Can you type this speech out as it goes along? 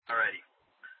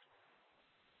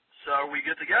Are we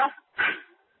good to go?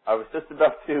 I was just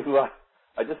about to,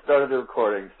 I just started the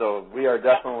recording, so we are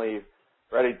definitely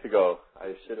ready to go.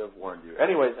 I should have warned you.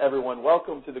 Anyways, everyone,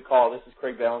 welcome to the call. This is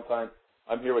Craig Valentine.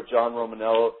 I'm here with John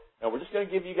Romanello, and we're just going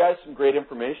to give you guys some great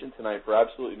information tonight for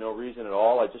absolutely no reason at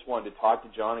all. I just wanted to talk to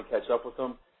John and catch up with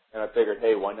him, and I figured,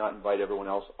 hey, why not invite everyone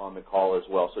else on the call as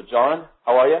well. So, John,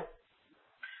 how are you?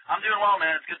 I'm doing well,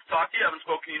 man. It's good to talk to you. I haven't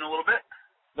spoken to you in a little bit.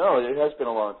 No, it has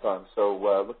been a long time, so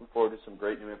looking forward to some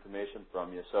great new information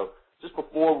from you. So just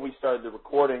before we started the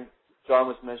recording,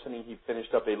 John was mentioning he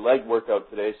finished up a leg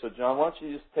workout today. So, John, why don't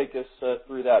you just take us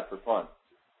through that for fun?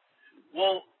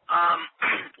 Well,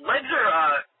 legs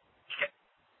are,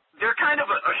 they're kind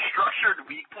of a structured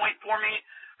weak point for me.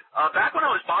 Back when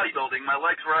I was bodybuilding, my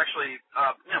legs were actually,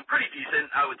 pretty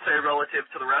decent, I would say, relative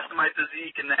to the rest of my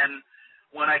physique. And then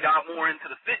when I got more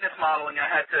into the fitness modeling, I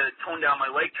had to tone down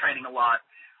my leg training a lot.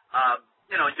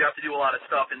 You have to do a lot of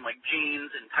stuff in like jeans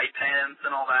and tight pants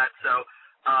and all that. So,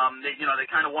 they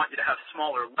kind of want you to have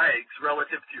smaller legs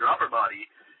relative to your upper body.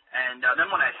 And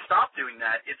then when I stopped doing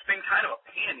that, it's been kind of a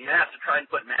pain in the ass to try and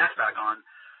put mass back on.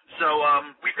 So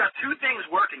we've got two things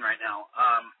working right now.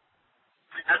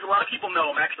 As a lot of people know,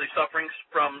 I'm actually suffering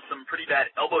from some pretty bad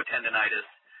elbow tendonitis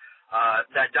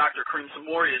that Dr. Kareem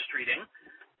Samori is treating.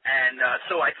 And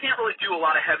so I can't really do a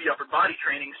lot of heavy upper body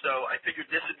training, so I figured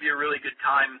this would be a really good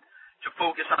time to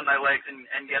focus on my legs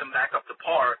and get them back up to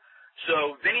par.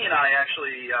 So Vinny and I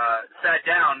actually sat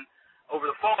down over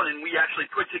the phone, and we actually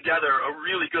put together a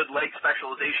really good leg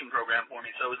specialization program for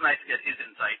me, so it was nice to get his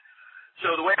insight.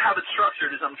 So the way I have it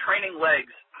structured is I'm training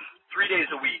legs 3 days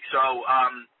a week. So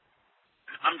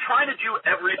I'm trying to do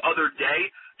every other day,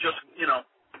 just,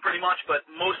 pretty much, but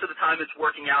most of the time it's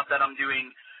working out that I'm doing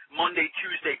Monday,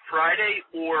 Tuesday, Friday,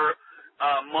 or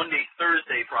Monday,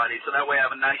 Thursday, Friday, so that way I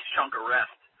have a nice chunk of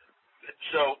rest.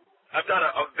 So I've got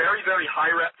a very, very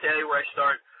high rep day where I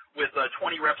start with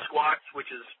 20 rep squats,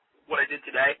 which is what I did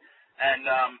today, and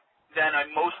then I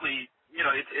mostly,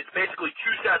 it's basically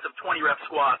 2 sets of 20 rep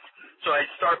squats. So I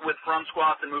start with front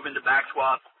squats and move into back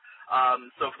squats.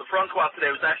 So for the front squats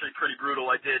today, it was actually pretty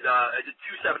brutal. I did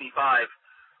 275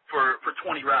 for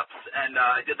 20 reps, and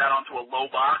I did that onto a low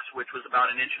box, which was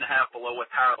about 1.5 inches below what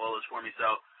parallel is for me.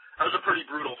 So that was a pretty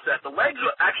brutal set. The legs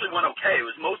actually went okay. It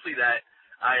was mostly that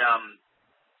I,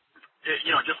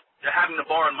 just having the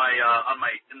bar on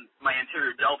my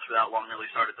anterior delts for that long really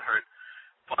started to hurt.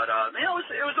 But it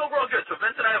was overall good. So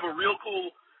Vince and I have a real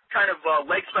cool kind of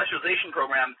leg specialization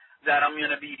program that I'm going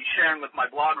to be sharing with my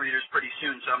blog readers pretty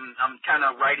soon. So I'm kind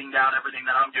of writing down everything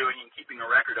that I'm doing and keeping a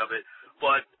record of it.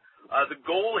 But the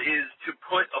goal is to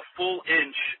put a full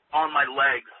inch on my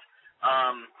legs,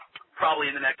 probably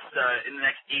in the next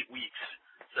 8 weeks.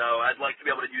 So I'd like to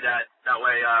be able to do that. That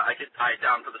way I could tie it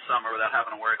down for the summer without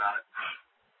having to worry about it.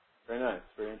 Very nice.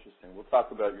 Very interesting. We'll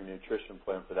talk about your nutrition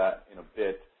plan for that in a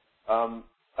bit.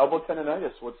 Elbow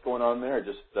tendonitis, what's going on there?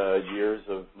 Just years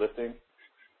of lifting?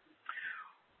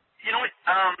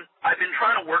 I've been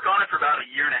trying to work on it for about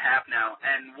 1.5 years now,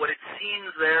 and what it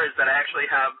seems there is that I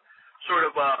actually have sort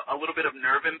of a little bit of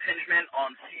nerve impingement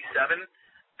on C7,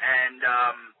 and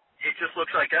it just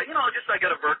looks like, I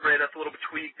got a vertebrae that's a little bit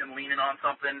tweaked and leaning on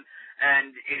something,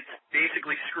 and it's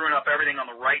basically screwing up everything on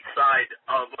the right side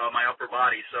of my upper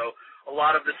body. So a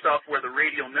lot of the stuff where the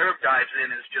radial nerve dives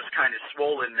in is just kind of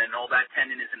swollen, and all that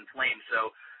tendon is inflamed. So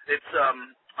it's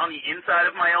on the inside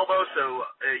of my elbow, so,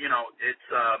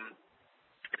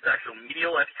 it's actual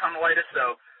medial epicondylitis.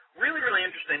 So really, really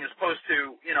interesting, as opposed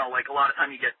to, like a lot of time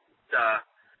you get,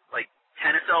 like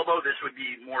tennis elbow. This would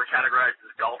be more categorized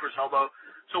as golfer's elbow.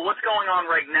 So what's going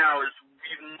on right now is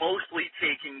we've mostly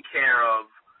taken care of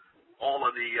all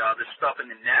of the stuff in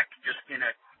the neck, just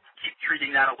keep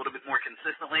treating that a little bit more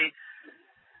consistently.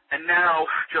 And now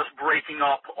just breaking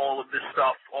up all of this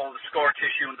stuff, all the scar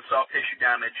tissue and the soft tissue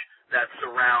damage that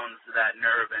surrounds that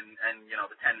nerve and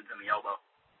the tendons in the elbow.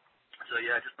 So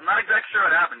yeah, I'm not exactly sure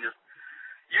what happened. Just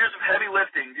years of heavy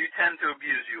lifting do tend to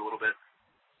abuse you a little bit.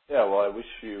 Yeah, well, I wish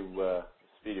you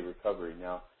speedy recovery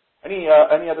now. Any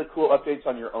other cool updates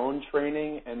on your own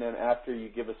training? And then after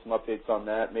you give us some updates on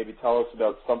that, maybe tell us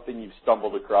about something you've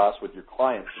stumbled across with your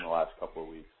clients in the last couple of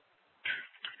weeks.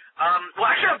 Well,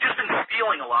 actually, I've just been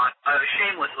stealing a lot,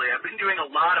 shamelessly. I've been doing a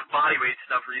lot of bodyweight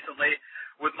stuff recently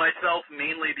with myself,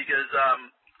 mainly because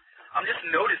I'm just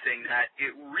noticing that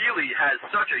it really has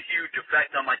such a huge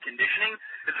effect on my conditioning.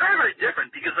 It's very, very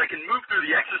different because I can move through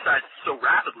the exercise so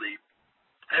rapidly,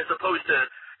 as opposed to,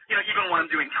 even when I'm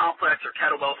doing complex or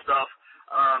kettlebell stuff,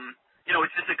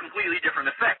 it's just a completely different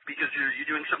effect because you're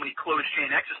doing so many closed chain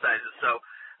exercises. So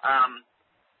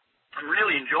I'm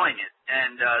really enjoying it.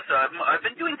 And so I've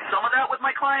been doing some of that with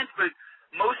my clients, but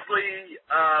mostly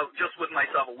just with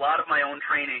myself, a lot of my own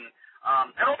training,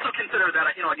 and also consider that,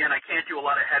 again, I can't do a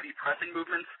lot of heavy pressing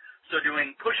movements, so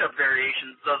doing push-up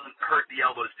variations doesn't hurt the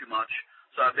elbows too much.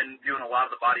 So I've been doing a lot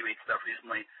of the bodyweight stuff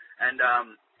recently, and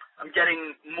I'm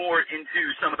getting more into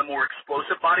some of the more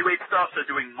explosive bodyweight stuff, so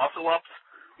doing muscle-ups,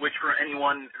 which for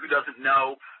anyone who doesn't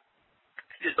know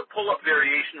is the pull-up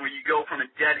variation where you go from a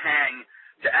dead hang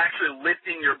to actually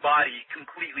lifting your body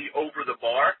completely over the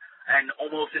bar and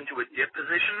almost into a dip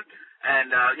position. And,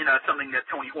 it's something that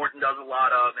Tony Horton does a lot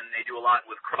of, and they do a lot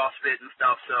with CrossFit and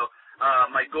stuff. So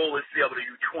my goal is to be able to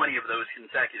do 20 of those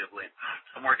consecutively.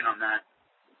 So I'm working on that.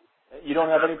 You don't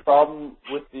have any problem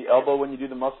with the elbow when you do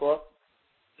the muscle-up?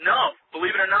 No,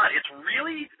 believe it or not. It's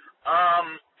really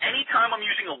anytime I'm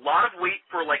using a lot of weight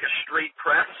for like a straight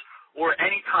press, or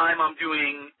anytime I'm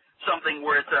doing something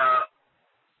where it's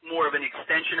more of an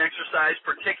extension exercise,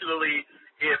 particularly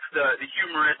if the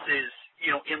humerus is,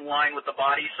 in line with the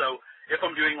body. So if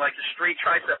I'm doing like a straight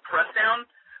tricep press down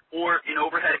or an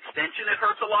overhead extension, it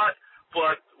hurts a lot.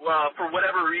 But for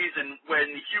whatever reason, when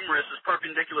the humerus is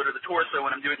perpendicular to the torso,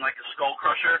 when I'm doing like a skull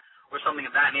crusher or something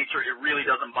of that nature, it really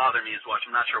doesn't bother me as much.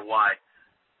 I'm not sure why.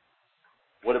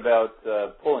 What about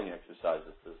pulling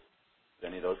exercises? Does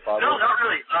any of those bother you? No, not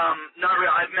really. Not really.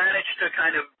 I've managed to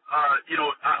kind of,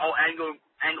 I'll angle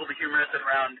the humerus at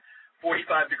around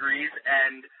 45 degrees,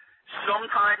 and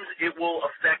sometimes it will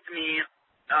affect me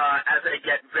as I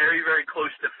get very, very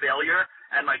close to failure,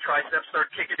 and my triceps start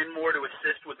kicking in more to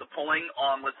assist with the pulling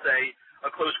on, let's say, a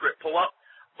close grip pull-up.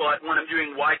 But when I'm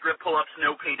doing wide grip pull-ups,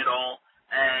 no pain at all,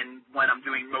 and when I'm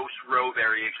doing most row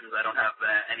variations, I don't have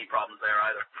any problems there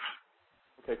either.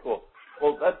 Okay, cool.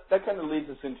 Well, that kind of leads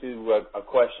us into a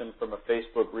question from a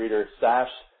Facebook reader,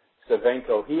 Sash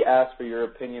Savenko. He asked for your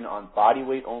opinion on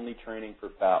bodyweight-only training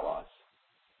for fat loss.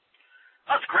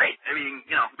 That's great. I mean,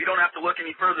 we don't have to look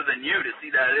any further than you to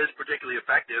see that it is particularly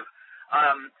effective.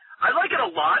 I like it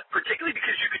a lot, particularly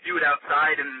because you could do it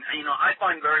outside, and, I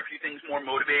find very few things more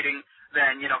motivating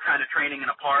than, kind of training in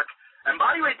a park. And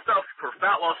bodyweight stuff for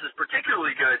fat loss is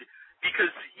particularly good because,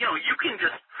 you can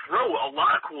just throw a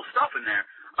lot of cool stuff in there.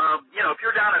 If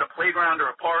you're down at a playground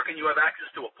or a park and you have access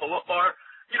to a pull-up bar,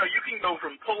 you can go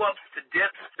from pull-ups to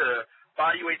dips to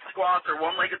bodyweight squats or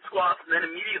one-legged squats, and then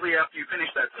immediately after you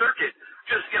finish that circuit,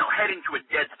 just, head into a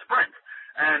dead sprint.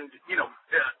 And,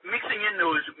 mixing in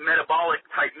those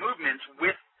metabolic-type movements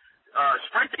with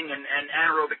sprinting and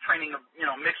anaerobic training,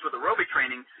 mixed with aerobic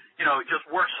training, it just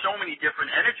works so many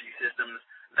different energy systems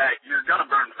that you're going to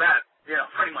burn fat,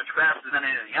 pretty much faster than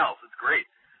anything else. It's great.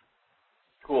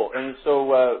 Cool. And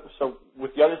so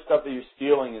with the other stuff that you're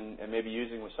stealing and maybe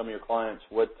using with some of your clients,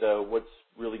 what's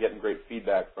really getting great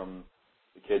feedback from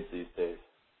the kids these days?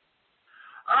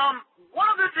 One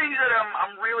of the things that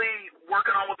I'm really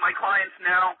working on with my clients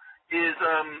now is,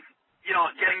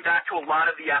 getting back to a lot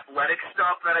of the athletic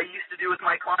stuff that I used to do with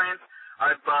my clients.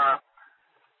 I've,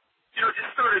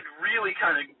 just started really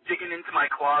kind of digging into my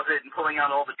closet and pulling out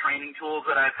all the training tools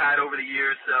that I've had over the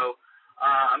years. So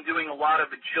I'm doing a lot of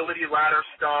agility ladder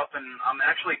stuff, and I'm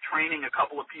actually training a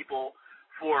couple of people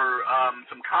for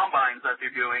some combines that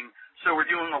they're doing. So we're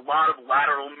doing a lot of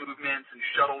lateral movements and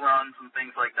shuttle runs and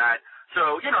things like that.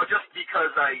 So, just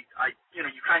because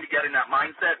you kind of get in that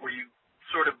mindset where you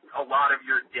sort of, a lot of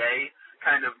your day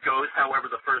kind of goes however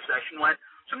the first session went.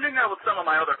 So I'm doing that with some of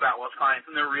my other fat loss clients,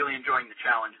 and they're really enjoying the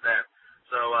challenge there.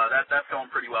 So that's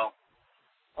going pretty well.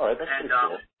 All right, that's pretty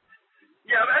cool.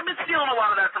 Yeah, I've been stealing a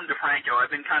lot of that from DeFranco.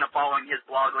 I've been kind of following his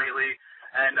blog lately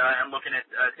and looking at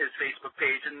his Facebook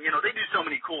page. And, they do so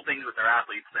many cool things with their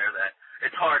athletes there that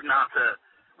it's hard not to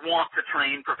want to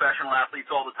train professional athletes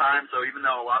all the time. So even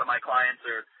though a lot of my clients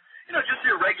are, just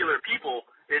your regular people,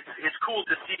 it's cool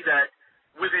to see that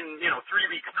within,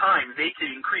 3 weeks' time, they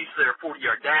can increase their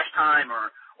 40-yard dash time or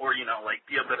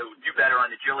be able to do better on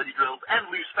agility drills and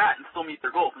lose fat and still meet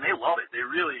their goals. And they love it.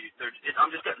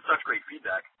 I'm just getting such great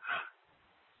feedback.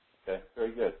 Okay,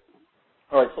 very good.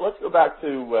 All right, so let's go back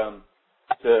to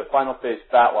final phase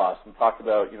fat loss and talk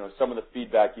about, some of the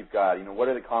feedback you've got. What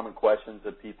are the common questions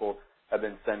that people have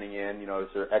been sending in?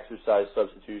 Is there exercise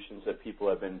substitutions that people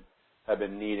have been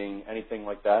needing? Anything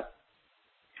like that?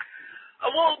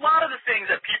 Well, a lot of the things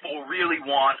that people really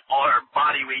want are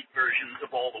body weight versions of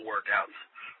all the workouts.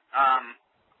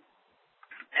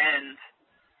 And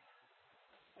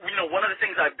one of the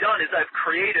things I've done is I've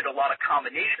created a lot of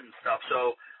combination stuff.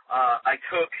 So I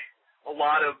took a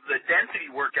lot of the density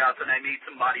workouts and I made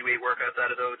some body weight workouts out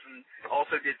of those, and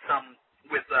also did some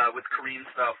with Korean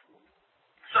stuff.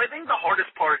 So I think the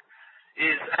hardest part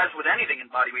is, as with anything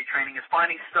in bodyweight training, is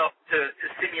finding stuff to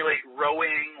simulate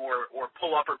rowing or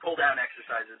pull up or pull down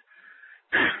exercises.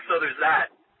 So there's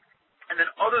that. And then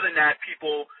other than that,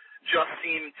 people just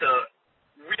seem to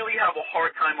really have a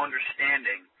hard time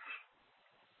understanding.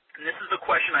 And this is the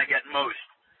question I get most.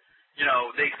 You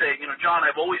know, they say, you know, John,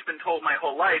 I've always been told my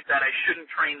whole life that I shouldn't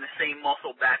train the same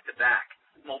muscle back to back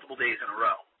multiple days in a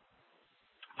row.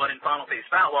 But in final phase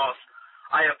fat loss,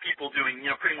 I have people doing,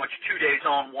 you know, pretty much 2 days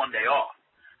on, 1 day off.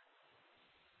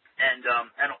 And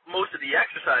most of the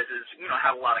exercises, you know,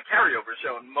 have a lot of carryover.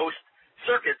 So in most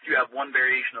circuits, you have one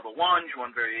variation of a lunge,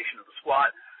 one variation of a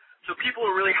squat. So people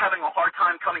are really having a hard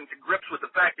time coming to grips with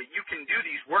the fact that you can do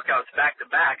these workouts back to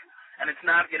back, and it's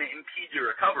not going to impede your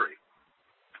recovery.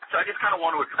 So I just kind of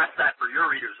want to address that for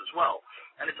your readers as well.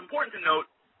 And it's important to note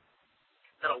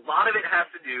that a lot of it has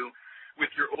to do with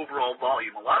your overall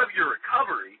volume. A lot of your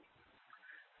recovery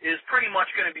is pretty much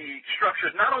going to be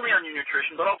structured not only on your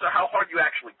nutrition, but also how hard you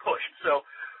actually push. So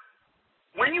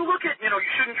when you look at, you know,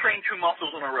 you shouldn't train two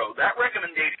muscles in a row, that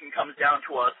recommendation comes down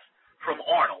to us from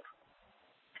Arnold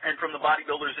and from the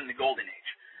bodybuilders in the Golden Age.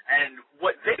 And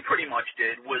what they pretty much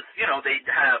did was, you know, they'd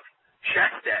have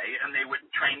chest day, and they would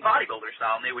train bodybuilder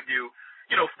style, and they would do,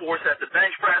 you know, 4 sets of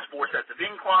bench press, 4 sets of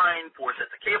incline, 4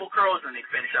 sets of cable curls, and they'd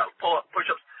finish out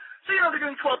push-ups. So, you know, they're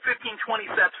doing 12, 15, 20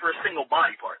 sets for a single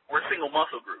body part or a single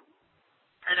muscle group.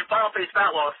 And in final phase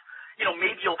fat loss, you know,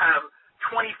 maybe you'll have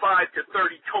 25 to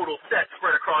 30 total sets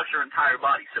spread across your entire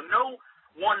body. So no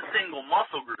one single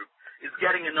muscle group is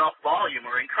getting enough volume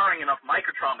or incurring enough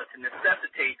microtrauma to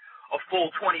necessitate a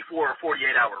full 24 or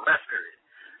 48-hour rest period.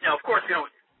 Now, of course, you know,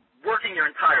 working your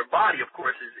entire body, of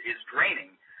course, is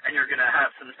draining, and you're going to have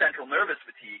some central nervous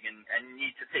fatigue and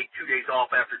need to take 2 days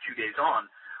off after 2 days on.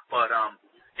 But,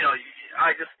 you know,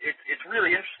 it's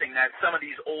really interesting that some of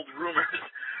these old rumors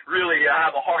really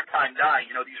have a hard time dying.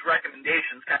 You know, these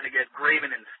recommendations kind of get graven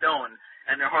in stone,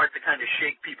 and they're hard to kind of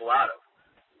shake people out of.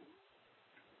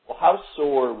 Well, how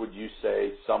sore would you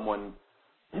say someone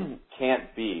can't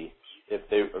be if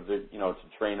they, you know, to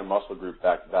train a muscle group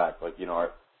back to back? Like, you know,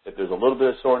 if there's a little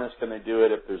bit of soreness, can they do it?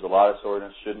 If there's a lot of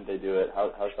soreness, shouldn't they do it? How's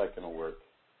that going to work?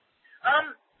 I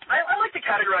like to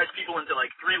categorize people into like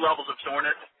 3 levels of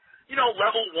soreness. You know,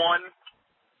 level 1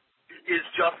 is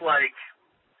just like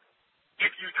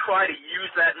if you try to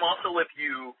use that muscle, if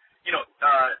you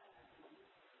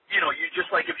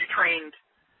just like if you trained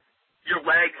your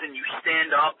legs and you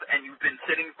stand up and you've been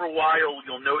sitting for a while,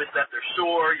 you'll notice that they're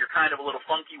sore. You're kind of a little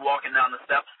funky walking down the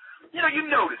steps. You know, you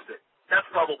noticed it. That's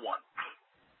level 1.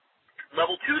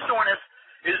 Level 2 soreness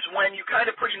is when you kind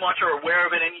of pretty much are aware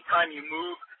of it anytime you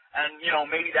move, and, you know,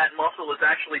 maybe that muscle is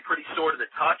actually pretty sore to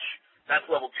the touch. That's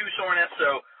level 2 soreness.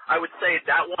 So I would say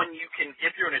that one you can,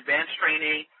 if you're an advanced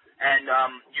trainee and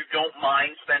you don't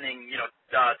mind spending, you know,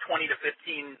 15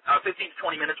 to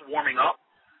 20 minutes warming up,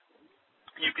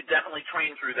 you could definitely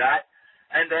train through that.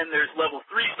 And then there's level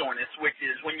 3 soreness, which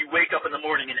is when you wake up in the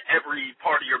morning and every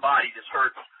part of your body just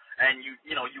hurts, and you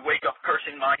wake up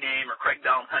cursing my name or Craig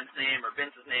Ballantyne's name or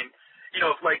Vince's name. You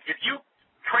know, if you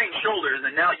train shoulders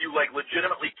and now you like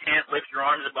legitimately can't lift your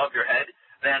arms above your head,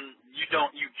 then you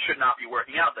should not be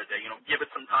working out that day. You know, give it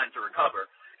some time to recover.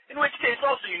 In which case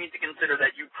also you need to consider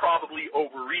that you probably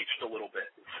overreached a little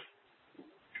bit.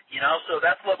 You know, so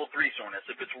that's level 3 soreness.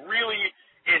 If it's really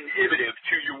inhibitive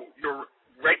to your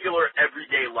regular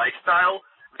everyday lifestyle,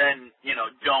 then, you know,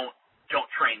 don't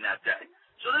train that day.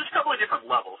 So there's a couple of different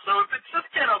levels. So if it's just,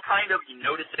 you know, kind of you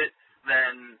notice it,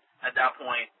 then at that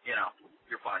point, you know,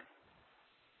 you're fine.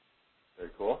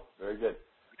 Very cool. Very good.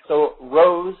 So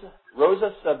Rosa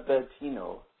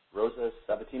Sabatino,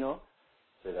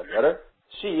 say that better.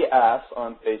 She asks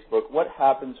on Facebook, what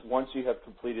happens once you have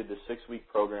completed the 6-week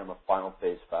program of final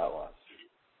phase fat loss?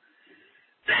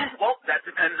 Well, that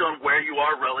depends on where you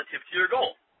are relative to your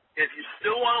goal. If you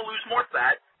still want to lose more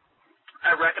fat,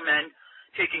 I recommend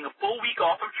taking a full week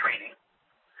off of training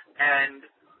and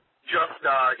just,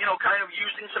 you know, kind of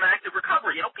using some active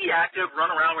recovery. You know, be active, run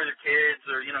around with your kids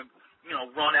or, you know,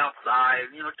 run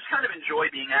outside, you know, just kind of enjoy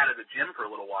being out of the gym for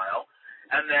a little while.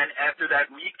 And then after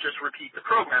that week, just repeat the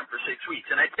program for 6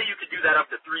 weeks. And I'd say you could do that up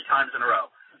to 3 times in a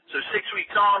row. So 6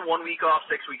 weeks on, 1 week off,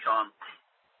 6 weeks on,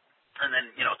 and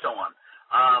then, you know, so on.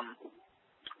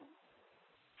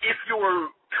 If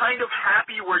you're kind of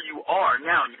happy where you are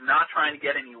now and you're not trying to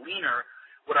get any leaner,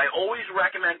 what I always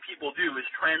recommend people do is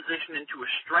transition into a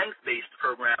strength-based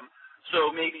program.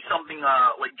 So maybe something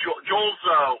like Joel's,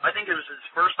 I think it was his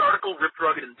first article, Ripped,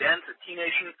 Rugged, and Dense at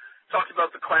T-Nation, talks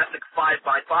about the classic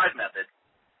 5x5 method,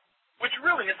 which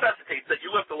really necessitates that you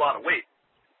lift a lot of weight.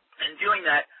 And doing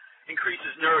that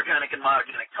increases neurogenic and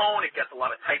myogenic tone. It gets a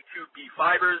lot of type 2B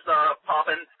fibers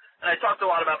popping. And I talked a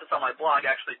lot about this on my blog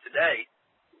actually today.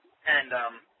 And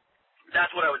that's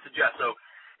what I would suggest. So,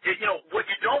 you know, what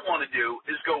you don't want to do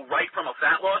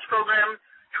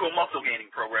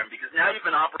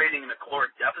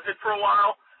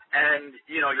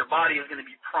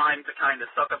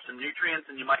nutrients,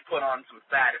 and you might put on some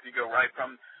fat if you go right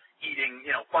from eating,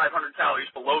 500 calories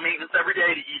below maintenance every day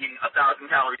to eating 1,000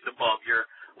 calories above. You're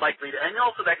likely to, and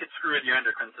also that could screw with your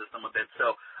endocrine system a bit.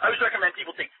 So I always recommend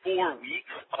people take 4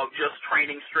 weeks of just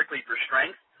training strictly for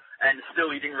strength and still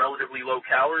eating relatively low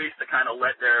calories to kind of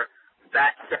let their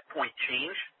fat set point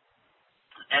change,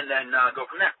 and then go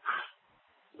from there.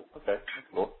 Okay, that's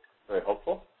cool. Very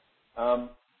helpful.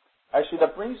 Actually,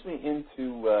 that brings me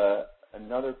into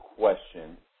another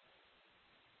question.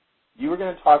 You were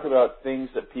going to talk about things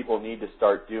that people need to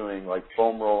start doing, like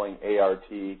foam rolling, ART,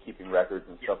 keeping records,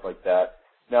 and stuff like that.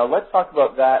 Now, let's talk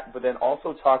about that, but then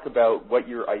also talk about what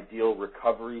your ideal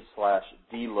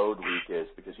recovery/deload week is,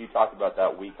 because you talked about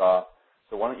that week off.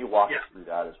 So why don't you walk us through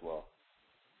that as well?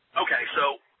 Okay,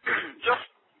 so just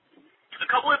a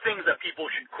couple of things that people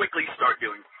should quickly start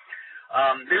doing.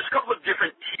 There's a couple of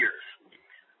different tiers.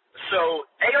 So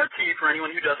ART, for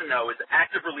anyone who doesn't know, is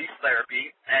active release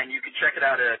therapy, and you can check it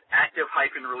out at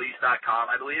active-release.com,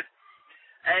 I believe.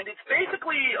 And it's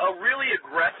basically a really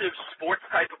aggressive sports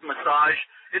type of massage.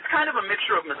 It's kind of a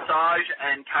mixture of massage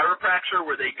and chiropractor,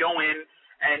 where they go in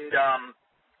and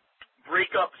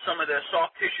break up some of the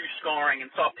soft tissue scarring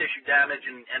and soft tissue damage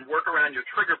and work around your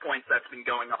trigger points that's been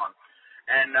going on.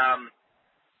 And,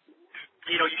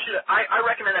 I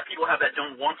recommend that people have that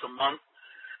done once a month.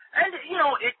 And,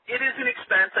 it is an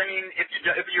expense. I mean, if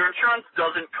your insurance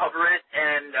doesn't cover it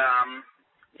and,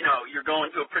 you're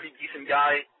going to a pretty decent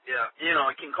guy,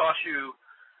 it can cost you,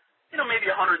 maybe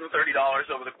 $130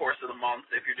 over the course of the month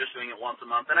if you're just doing it once a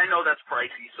month. And I know that's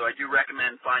pricey, so I do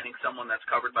recommend finding someone that's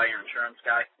covered by your insurance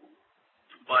guy.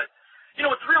 But,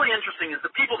 what's really interesting is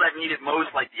the people that need it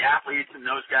most, like the athletes and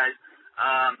those guys,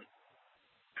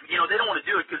 they don't want to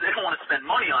do it because they don't want to spend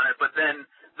money on it, but then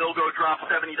they'll go drop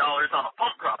 $70 on a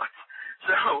pump product.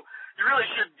 So you really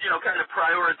should, kind of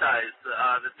prioritize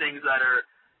the things that are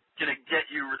going to get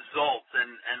you results.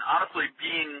 And honestly,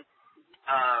 being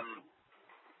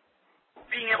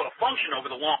able to function over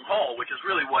the long haul, which is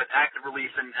really what active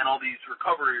release and all these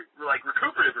recuperative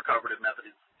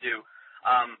methods do,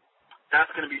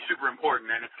 that's going to be super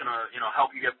important, and it's going to,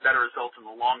 help you get better results in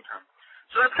the long term.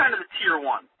 So that's kind of the tier 1.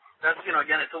 That's,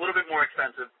 again, it's a little bit more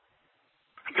expensive.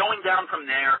 Going down from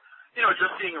there,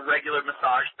 just seeing a regular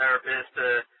massage therapist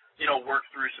to, work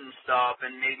through some stuff,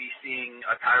 and maybe seeing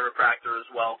a chiropractor as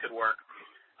well could work.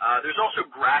 There's also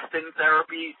Graston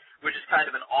therapy, which is kind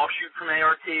of an offshoot from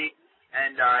ART,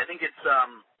 and I think it's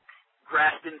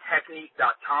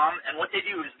GrastonTechnique.com, and what they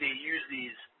do is they use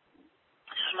these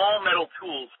small metal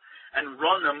tools and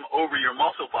run them over your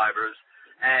muscle fibers,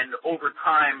 and over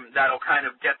time, that'll kind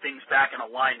of get things back in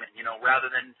alignment, rather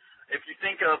than, if you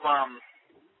think of,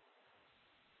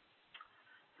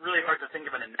 really hard to think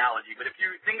of an analogy, but if you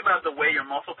think about the way your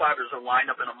muscle fibers are lined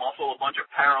up in a muscle, a bunch of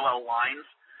parallel lines,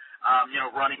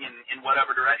 running in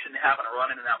whatever direction they happen to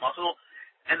run into that muscle,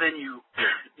 and then you,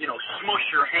 smush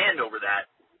your hand over that,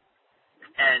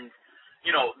 and,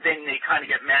 then they kind of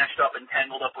get mashed up and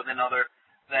tangled up with another,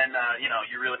 then,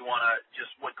 you really want to just,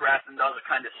 what Graston does, it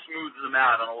kind of smooths them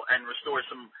out and restores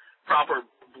some proper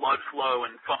blood flow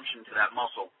and function to that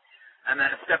muscle. And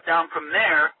then a step down from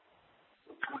there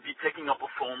would be picking up a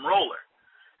foam roller.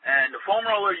 And a foam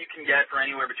roller you can get for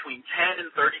anywhere between $10 and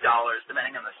 $30,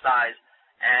 depending on the size.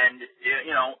 And,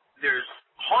 there's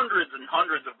hundreds and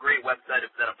hundreds of great websites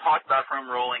that have talked about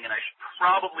foam rolling, and I should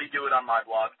probably do it on my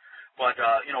blog. But,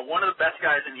 one of the best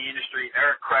guys in the industry,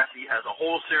 Eric Cressy, has a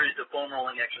whole series of foam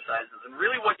rolling exercises. And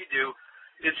really what you do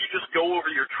is you just go over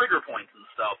your trigger points and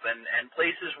stuff and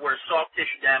places where soft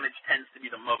tissue damage tends to be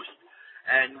the most.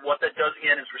 And what that does,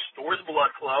 again, is restores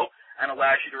blood flow and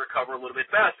allows you to recover a little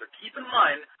bit faster. Keep in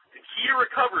mind, the key to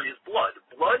recovery is blood.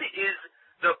 Blood is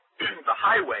the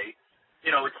highway.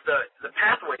 It's the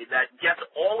pathway that gets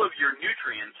all of your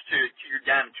nutrients to your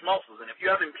damaged muscles. And if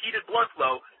you have impeded blood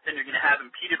flow, then you're going to have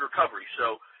impeded recovery.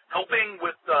 So helping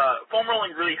with foam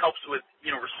rolling really helps with,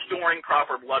 restoring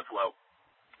proper blood flow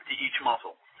to each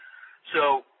muscle.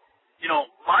 So,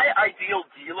 my ideal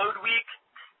deload week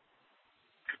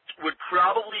would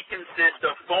probably consist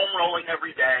of foam rolling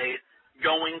every day,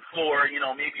 going for,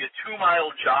 maybe a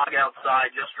 2-mile jog outside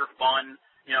just for fun,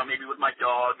 maybe with my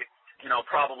dog,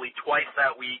 probably twice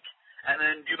that week, and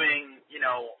then doing,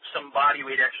 some body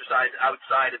weight exercise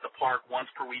outside at the park once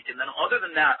per week. And then other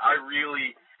than that, I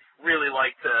really, really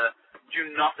like to do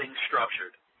nothing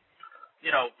structured.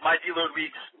 My deload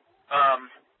weeks,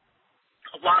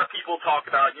 a lot of people talk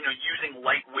about, using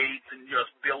light weights and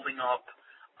just building up,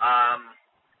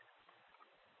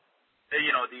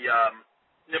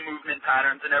 the movement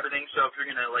patterns and everything. So if you're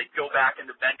going to, go back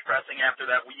into bench pressing after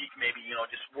that week, maybe,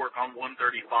 just work on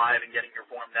 135 and getting your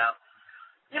form down.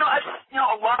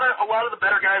 A lot of the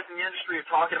better guys in the industry are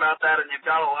talking about that, and they've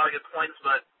got a lot of good points.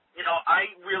 But I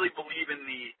really believe in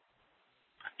the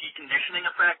deconditioning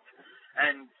effect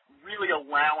and really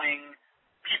allowing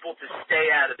people to stay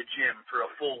out of the gym for a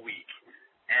full week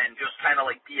and just kind of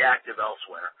like be active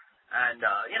elsewhere. And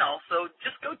so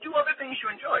just go do other things you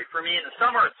enjoy. For me, in the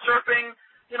summer, it's surfing,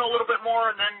 a little bit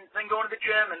more, and then going to the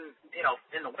gym. And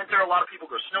in the winter, a lot of people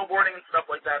go snowboarding and stuff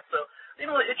like that. So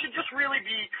it should just really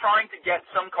be trying to get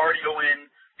some cardio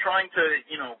in, trying to,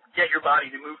 get your body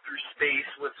to move through space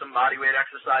with some body weight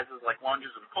exercises like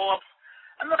lunges and pull-ups.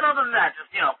 And then other than that,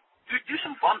 just, do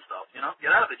some fun stuff,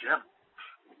 get out of the gym.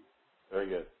 Very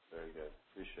good. Very good.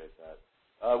 Appreciate that.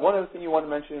 One other thing you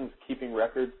wanted to mention is keeping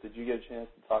records. Did you get a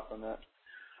chance to talk on that?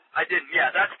 I did,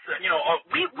 yeah. That's,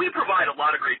 we provide a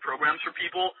lot of great programs for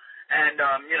people, and,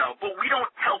 but we don't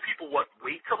tell people what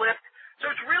weight to lift. So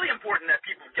it's really important that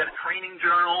people get a training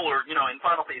journal or, in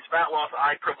Final Phase Fat Loss,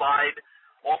 I provide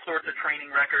all sorts of training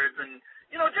records and,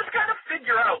 just kind of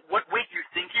figure out what weight you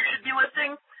think you should be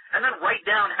lifting and then write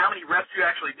down how many reps you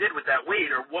actually did with that weight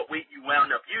or what weight you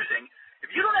wound up using.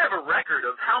 If you don't have a record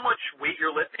of how much weight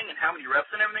you're lifting and how many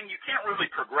reps and everything, you can't really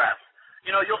progress.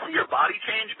 You'll see your body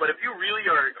change, but if you really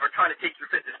are trying to take your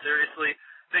fitness seriously,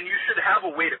 then you should have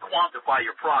a way to quantify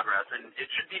your progress, and it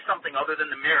should be something other than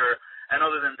the mirror and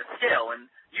other than the scale, and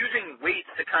using weights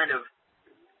to kind of,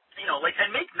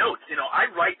 and make notes. I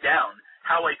write down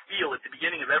how I feel at the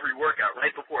beginning of every workout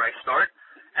right before I start,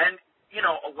 and,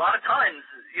 a lot of times,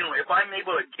 if I'm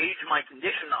able to gauge my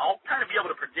condition, I'll kind of be able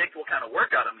to predict what kind of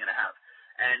workout I'm going to have.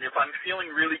 And if I'm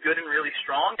feeling really good and really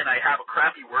strong and I have a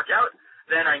crappy workout,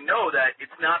 then I know that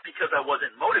it's not because I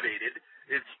wasn't motivated.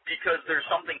 It's because there's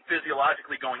something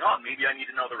physiologically going on. Maybe I need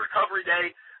another recovery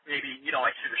day. Maybe,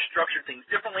 I should have structured things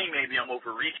differently. Maybe I'm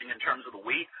overreaching in terms of the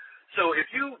weight. So if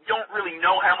you don't really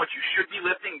know how much you should be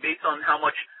lifting based on how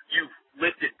much you've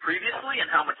lifted previously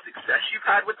and how much success you've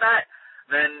had with that,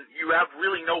 then you have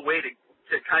really no way to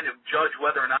kind of judge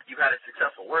whether or not you've had a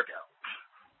successful workout.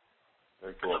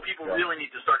 Very cool. So people really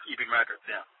need to start keeping records,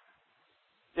 yeah.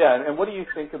 Yeah, and what do you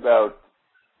think about,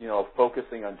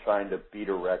 focusing on trying to beat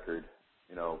a record,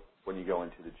 when you go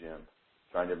into the gym,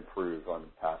 trying to improve on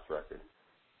the past record?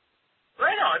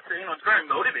 Right now, it's very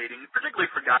motivating, particularly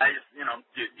for guys.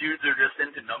 Dudes are just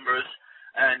into numbers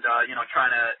and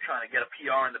trying to get a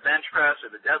PR in the bench press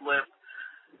or the deadlift.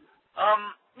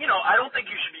 I don't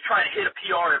think you should be trying to hit a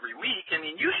PR every week. I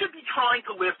mean, you should be trying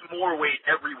to lift more weight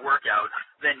every workout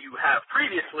than you have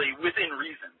previously within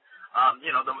reason.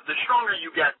 The stronger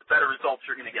you get, the better results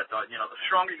you're going to get. The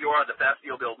stronger you are, the faster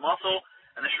you'll build muscle,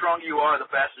 and the stronger you are,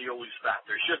 the faster you'll lose fat.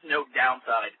 There's just no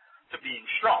downside to being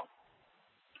strong.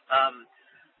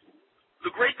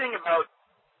 The great thing about,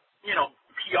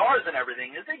 PRs and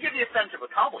everything is they give you a sense of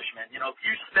accomplishment. If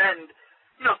you spend,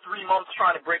 3 months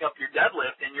trying to bring up your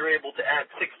deadlift and you're able to add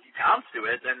 60 pounds to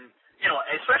it, then,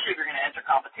 especially if you're going to enter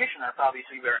competition, that's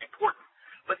obviously very important.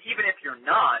 But even if you're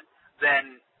not,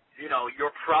 then,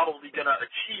 you're probably going to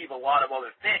achieve a lot of other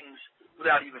things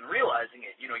without even realizing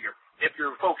it. If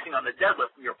you're focusing on the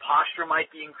deadlift, your posture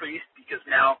might be increased because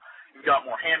now you've got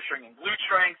more hamstring and glute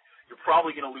strength. You're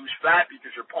probably going to lose fat because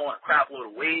you're pulling a crap load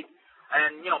of weight.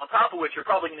 And, on top of which, you're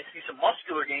probably going to see some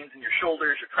muscular gains in your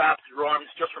shoulders, your traps, your arms,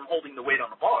 just from holding the weight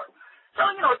on the bar. So,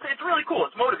 it's really cool.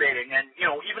 It's motivating. And,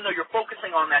 even though you're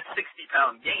focusing on that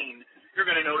 60-pound gain, you're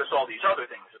going to notice all these other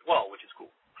things as well, which is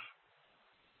cool.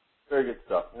 Very good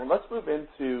stuff. Well, let's move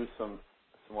into some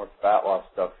more fat loss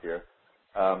stuff here.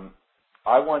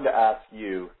 I wanted to ask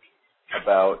you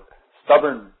about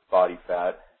stubborn body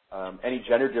fat, any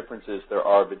gender differences there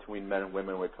are between men and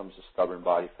women when it comes to stubborn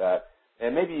body fat.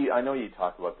 And maybe, I know you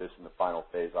talked about this in the final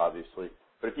phase, obviously,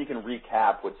 but if you can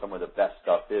recap what some of the best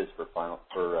stuff is for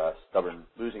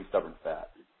losing stubborn fat.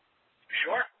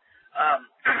 Sure.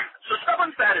 So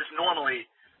stubborn fat is normally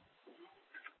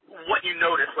what you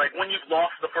notice, like when you've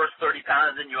lost the first 30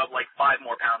 pounds and you have like 5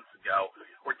 more pounds to go,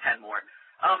 or 10 more.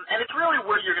 And it's really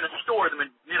where you're going to store the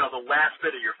last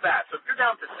bit of your fat. So if you're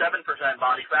down to 7%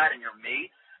 body fat in your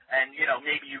meat, and,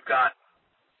 maybe you've got,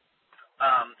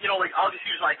 like I'll just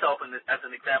use myself as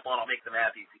an example and I'll make the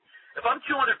math easy. If I'm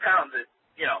 200 pounds at,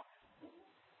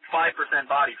 5%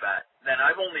 body fat, then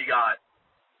I've only got,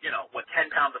 10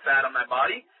 pounds of fat on my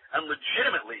body, and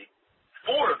legitimately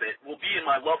 4 of it will be in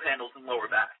my love handles and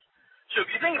lower back. So if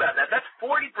you think about that, that's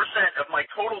 40% of my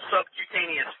total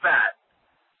subcutaneous fat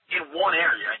in one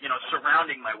area,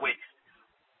 surrounding my waist.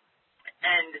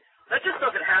 And that just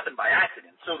doesn't happen by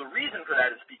accident. So the reason for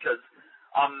that is because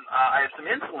I have some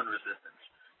insulin resistance.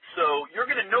 So you're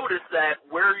going to notice that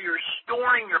where you're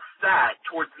storing your fat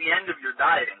towards the end of your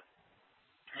dieting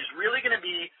is really going to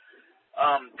be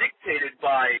dictated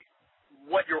by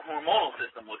what your hormonal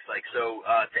system looks like. So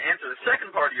to answer the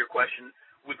second part of your question,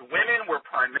 with women, we're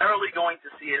primarily going to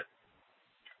see it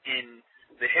in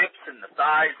the hips and the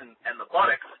thighs and the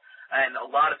buttocks, and a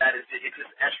lot of that is it's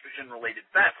just estrogen-related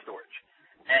fat storage.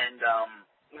 And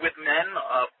with men,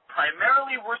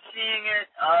 primarily we're seeing it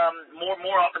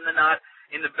more often than not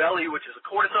in the belly, which is a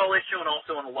cortisol issue, and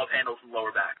also in the love handles and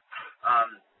lower back,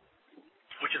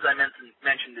 which, as I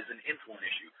mentioned, is an insulin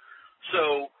issue.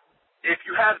 So if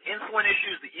you have insulin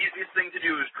issues, the easiest thing to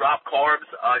do is drop carbs.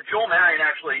 Joel Marion,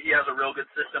 actually, he has a real good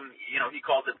system. He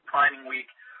calls it priming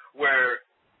week, where,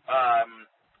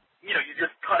 you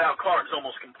just cut out carbs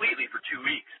almost completely for 2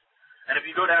 weeks. And if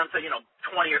you go down to, 20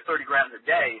 or 30 grams a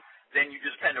day, then you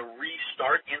just kind of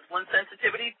restart insulin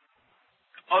sensitivity.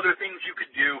 Other things you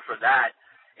could do for that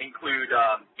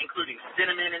including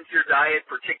cinnamon into your diet,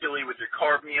 particularly with your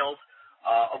carb meals.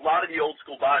 A lot of the old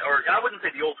school or I wouldn't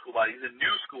say the old school bodies, the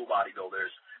new school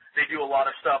bodybuilders, they do a lot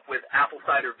of stuff with apple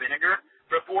cider vinegar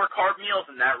before carb meals,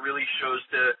 and that really shows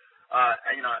to,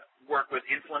 work with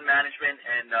insulin management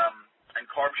and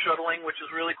carb shuttling, which is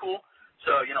really cool.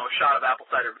 So, a shot of apple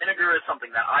cider vinegar is something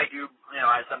that I do,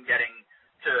 as I'm getting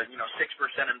to, 6%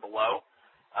 and below.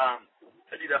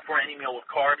 I do that for any meal with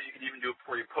carbs. You can even do it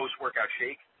for your post-workout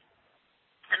shake.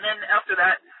 And then after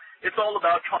that, it's all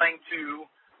about trying to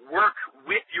work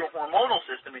with your hormonal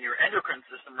system and your endocrine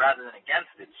system rather than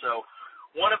against it. So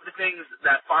one of the things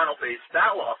that final phase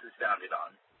fat loss is founded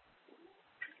on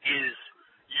is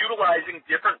utilizing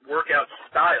different workout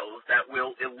styles that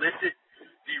will elicit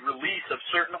the release of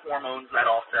certain hormones that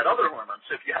offset other hormones.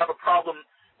 So if you have a problem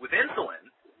with insulin,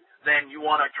 then you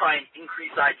want to try and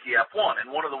increase IGF-1. And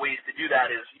one of the ways to do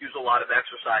that is use a lot of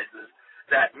exercises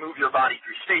that move your body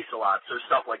through space a lot. So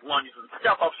stuff like lunges and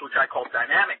step-ups, which I call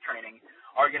dynamic training,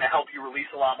 are going to help you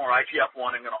release a lot more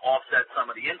IGF-1 and going to offset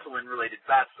some of the insulin-related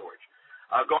fat storage.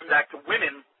 Going back to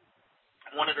women,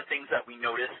 one of the things that we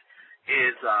notice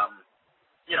is,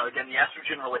 again, the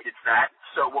estrogen-related fat.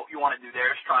 So what you want to do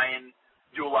there is try and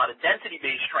do a lot of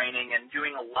density-based training, and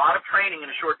doing a lot of training in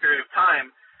a short period of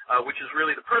time, which is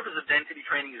really the purpose of density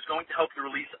training, is going to help you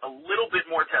release a little bit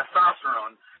more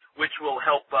testosterone, which will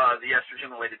help the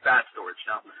estrogen-related fat storage.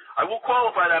 Now, I will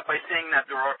qualify that by saying that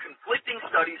there are conflicting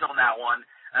studies on that one,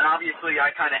 and obviously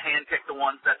I kind of handpicked the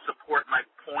ones that support my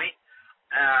point,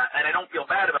 and I don't feel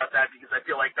bad about that because I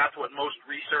feel like that's what most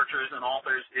researchers and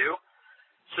authors do.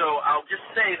 So I'll just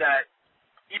say that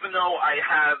even though I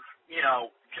have,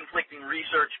 conflicting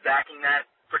research backing that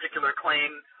particular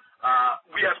claim,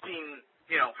 we have seen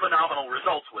phenomenal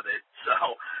results with it.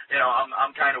 So,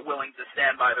 I'm kind of willing to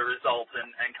stand by the results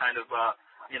and kind of,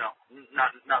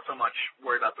 not so much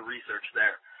worry about the research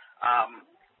there.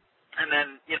 And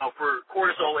then, for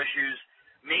cortisol issues,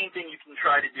 main thing you can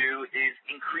try to do is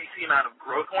increase the amount of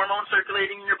growth hormone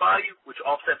circulating in your body, which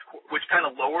kind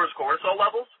of lowers cortisol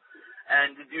levels.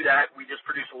 And to do that, we just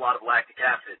produce a lot of lactic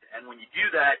acid. And when you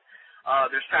do that,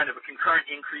 there's kind of a concurrent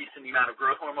increase in the amount of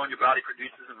growth hormone your body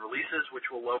produces and releases, which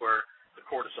will lower the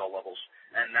cortisol levels,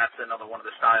 and that's another one of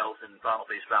the styles in final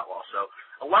phase fat loss. So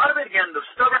a lot of it, again, the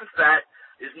stubborn fat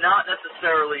is not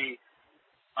necessarily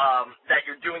that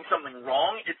you're doing something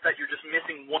wrong. It's that you're just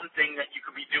missing one thing that you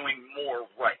could be doing more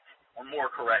right or more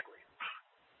correctly.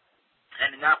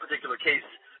 And in that particular case,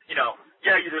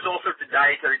 there's all sorts of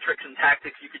dietary tricks and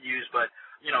tactics you could use, but,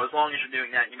 as long as you're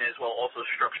doing that, you may as well also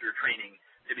structure your training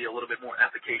to be a little bit more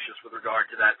efficacious with regard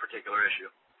to that particular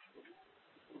issue.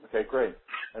 Okay, great.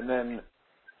 And then,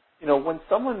 when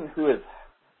someone who has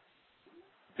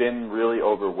been really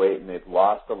overweight and they've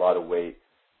lost a lot of weight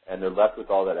and they're left with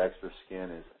all that extra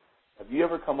skin, have you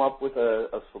ever come up with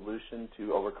a solution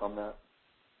to overcome that?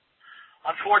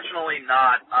 Unfortunately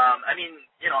not.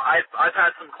 I've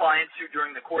had some clients who,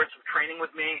 during the course of training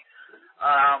with me,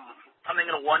 I'm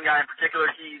thinking of one guy in particular.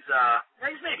 He's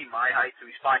maybe my height, so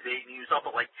he's 5'8", and he was up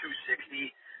at like 260,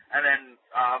 and then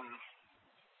I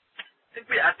think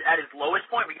at his lowest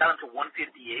point we got him to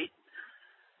 158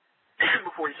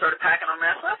 before he started packing on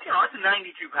mass. So that's 92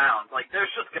 pounds. Like, there's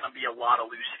just going to be a lot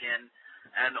of loose skin,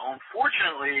 and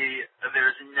unfortunately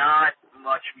there's not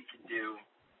much we can do,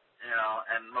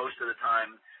 and most of the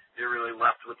time you're really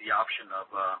left with the option of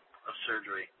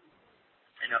surgery.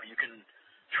 You can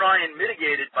try and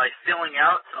mitigate it by filling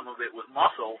out some of it with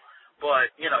muscle,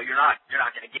 but you're not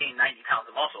going to gain 90 pounds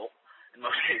of muscle in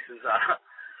most cases.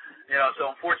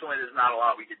 So unfortunately there's not a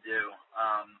lot we could do.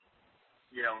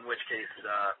 In which case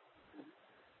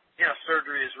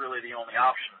surgery is really the only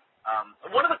option.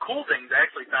 One of the cool things I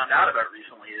actually found out about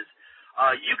recently is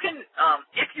you can,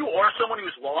 if you are someone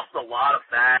who's lost a lot of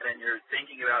fat and you're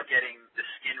thinking about getting the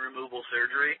skin removal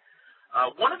surgery,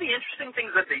 One of the interesting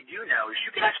things that they do now is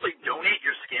you can actually donate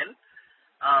your skin,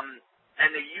 and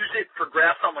they use it for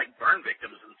grafts on like burn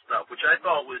victims and stuff, which I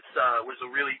thought was a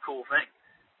really cool thing.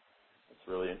 That's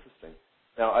really interesting.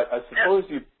 Now, I suppose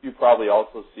you probably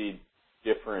also see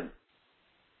different,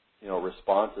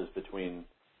 responses between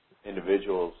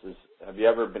individuals. Have you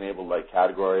ever been able to like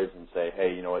categorize and say,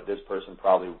 hey, you know what, this person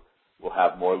probably will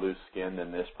have more loose skin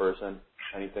than this person?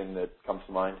 Anything that comes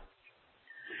to mind?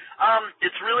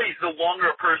 It's really the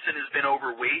longer a person has been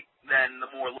overweight, then the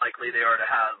more likely they are to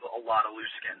have a lot of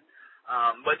loose skin.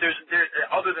 But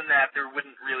other than that, there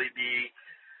wouldn't really be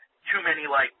too many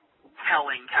like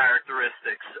telling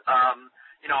characteristics.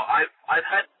 I've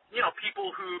had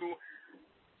people who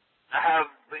have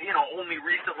only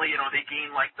recently they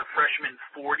gain like the freshman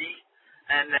 40,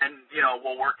 and then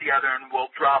we'll work together and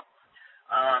we'll drop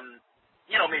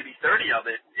maybe 30 of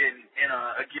it in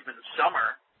a given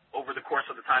summer over the course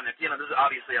of the time that this is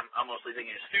obviously I'm mostly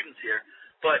thinking of students here,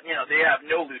 but they have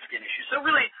no loose skin issues. So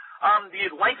really,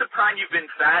 the length of time you've been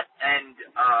fat and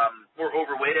or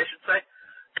overweight, I should say,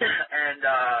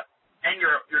 and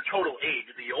your total age.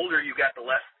 The older you get, the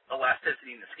less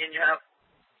elasticity in the skin you have,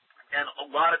 and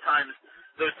a lot of times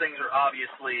those things are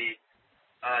obviously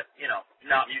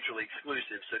not mutually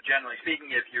exclusive. So generally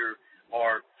speaking, if you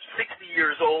are 60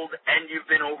 years old and you've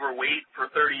been overweight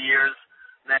for 30 years,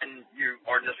 then you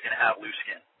are just going to have loose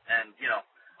skin. And,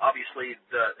 obviously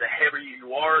the heavier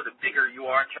you are, the bigger you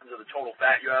are in terms of the total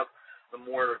fat you have, the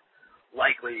more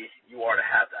likely you are to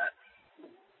have that.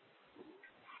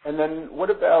 And then what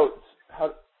about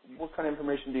what kind of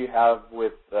information do you have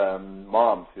with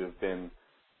moms who have been,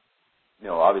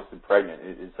 obviously pregnant?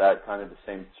 Is that kind of the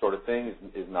same sort of thing?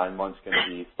 Is 9 months going to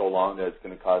be so long that it's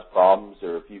going to cause problems,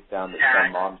 or have you found that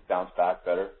some moms bounce back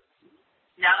better?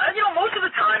 Yeah, most of the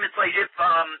time it's like if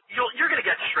you're going to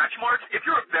get stretch marks. If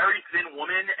you're a very thin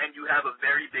woman and you have a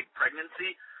very big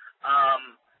pregnancy,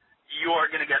 you are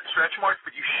going to get stretch marks,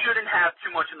 but you shouldn't have too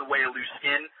much in the way of loose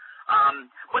skin.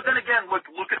 But then again, look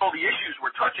at all the issues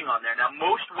we're touching on there. Now,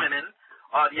 most women,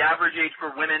 the average age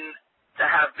for women to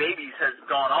have babies has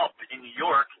gone up in New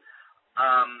York.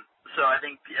 So I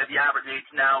think the average age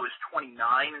now is 29,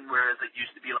 whereas it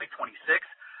used to be like 26.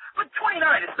 But 29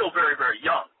 is still very, very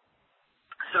young.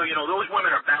 So, those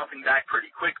women are bouncing back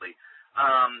pretty quickly.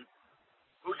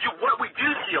 What we do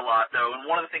see a lot, though, and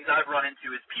one of the things I've run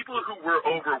into is people who were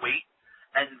overweight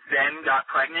and then got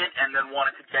pregnant and then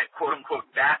wanted to get, quote-unquote,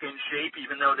 back in shape,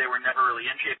 even though they were never really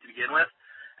in shape to begin with.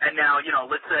 And now,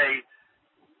 let's say,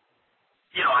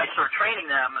 I start training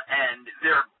them and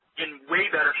they're in way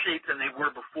better shape than they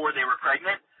were before they were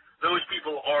pregnant. Those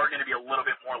people are going to be a little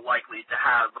bit more likely to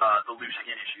have the loose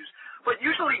skin issues. But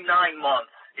usually 9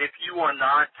 months, if you are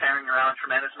not carrying around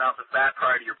tremendous amounts of fat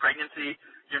prior to your pregnancy,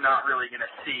 you're not really going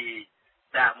to see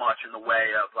that much in the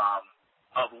way of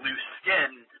loose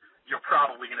skin. You're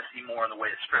probably going to see more in the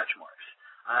way of stretch marks.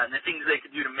 And the things they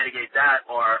can do to mitigate that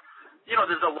are,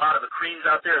 there's a lot of the creams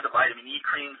out there, the vitamin E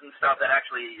creams and stuff that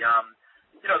actually,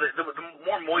 the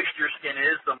more moist your skin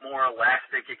is, the more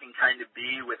elastic it can kind of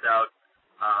be without,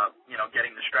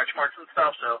 getting the stretch marks and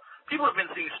stuff. So people have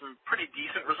been seeing some pretty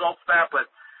decent results with that,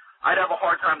 but I'd have a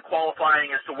hard time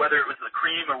qualifying as to whether it was the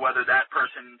cream or whether that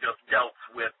person just dealt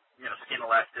with, skin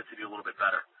elasticity a little bit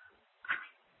better.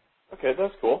 Okay,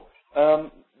 that's cool.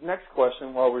 Next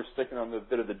question, while we're sticking on the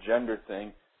bit of the gender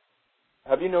thing,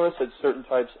 have you noticed that certain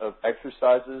types of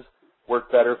exercises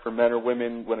work better for men or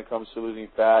women when it comes to losing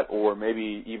fat, or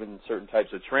maybe even certain types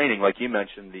of training? Like you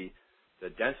mentioned, the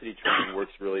density training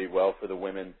works really well for the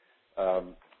women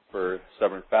for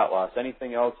stubborn fat loss.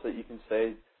 Anything else that you can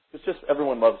say? It's just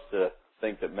everyone loves to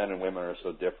think that men and women are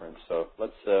so different. So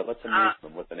let's amuse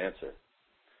them with an answer.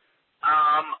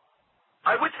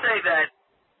 I would say that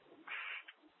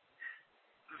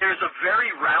there's a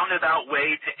very roundabout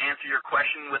way to answer your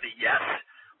question with a yes,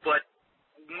 but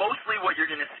mostly what you're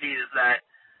going to see is that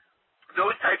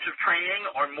those types of training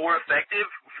are more effective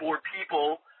for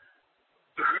people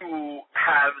who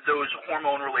have those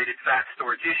hormone-related fat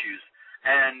storage issues.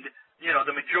 And,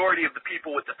 the majority of the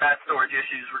people with the fat storage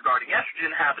issues regarding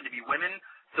estrogen happen to be women,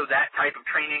 so that type of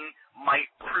training might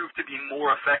prove to be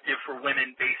more effective for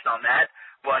women based on that,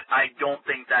 but I don't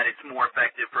think that it's more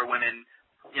effective for women,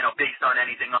 based on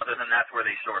anything other than that's where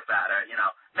they store fat.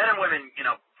 Men and women,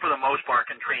 for the most part,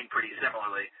 can train pretty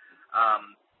similarly.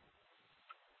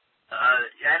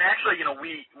 And actually,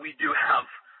 we do have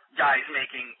guys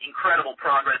making incredible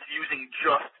progress using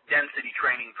just density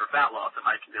training for fat loss at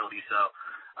my facility. So,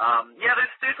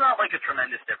 there's not like a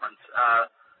tremendous difference.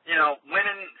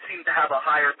 Women seem to have a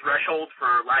higher threshold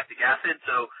for lactic acid,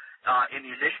 so in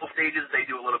the initial stages they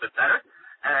do a little bit better,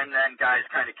 and then guys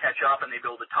kind of catch up, and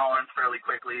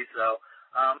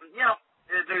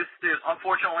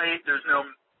personally, there's no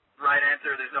right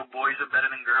answer. There's no boys are better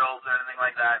than girls or anything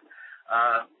like that.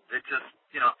 It just,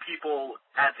 people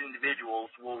as individuals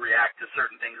will react to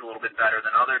certain things a little bit better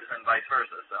than others and vice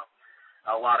versa. So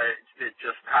a lot of it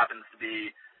just happens to be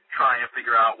trying to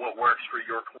figure out what works for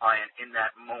your client in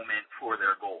that moment for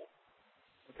their goal.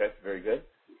 Okay, very good.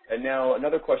 And now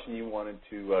another question you wanted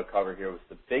to cover here was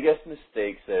the biggest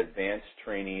mistakes that advanced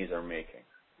trainees are making.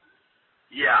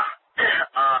 Yeah.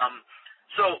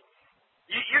 So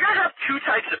you're going to have two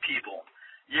types of people.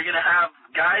 You're going to have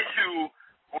guys who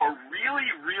are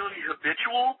really, really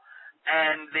habitual,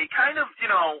 and they kind of,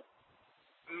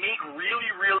 make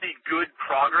really, really good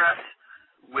progress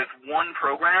with one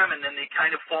program, and then they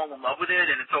kind of fall in love with it,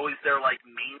 and it's always their,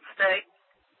 mainstay,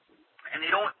 and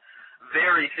they don't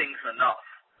vary things enough.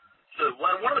 So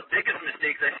one of the biggest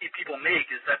mistakes I see people make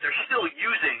is that they're still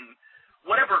using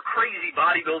whatever crazy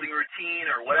bodybuilding routine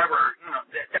or whatever,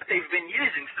 that they've been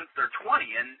using since they're 20,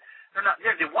 and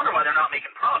they wonder why they're not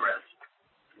making progress.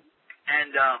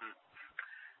 And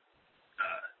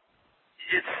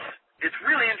it's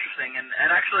really interesting, and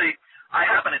actually, I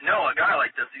happen to know a guy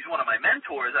like this. He's one of my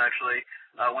mentors, actually,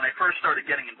 when I first started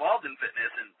getting involved in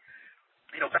fitness. And,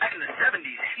 back in the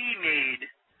 70s, he made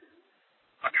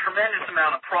a tremendous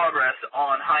amount of progress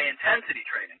on high-intensity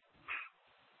training.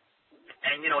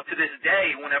 And, to this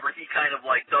day, whenever he kind of,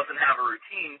 doesn't have a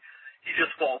routine, he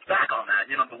just falls back on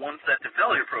that, the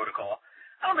one-set-to-failure protocol.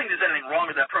 I don't think there's anything wrong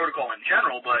with that protocol in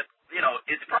general, but,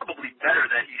 it's probably better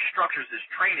that he structures his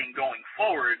training going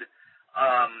forward,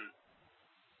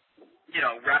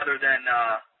 rather than,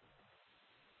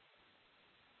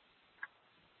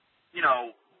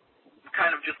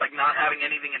 kind of just not having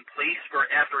anything in place for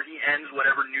after he ends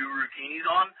whatever new routine he's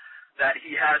on, that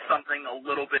he has something a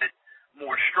little bit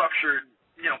more structured,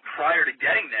 prior to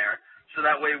getting there, so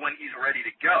that way when he's ready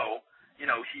to go,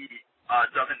 he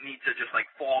doesn't need to just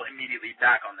fall immediately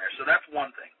back on there. So that's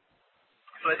one thing.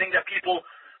 So I think that people,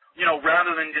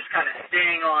 rather than just kind of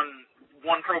staying on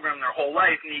one program their whole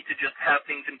life, need to just have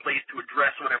things in place to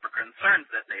address whatever concerns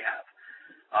that they have.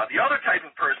 The other type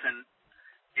of person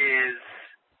is,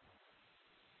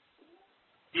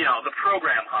 the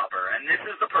program hopper. And this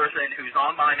is the person who's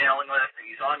on my mailing list, and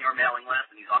he's on your mailing list,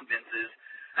 and he's on Vince's.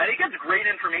 And he gets great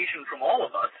information from all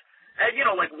of us. And,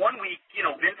 1 week,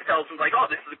 Vince tells him, oh,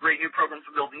 this is a great new program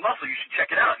for building muscle. You should check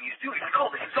it out. And he's like, oh,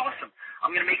 this is awesome.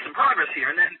 I'm going to make some progress here.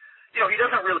 And then, he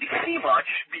doesn't really see much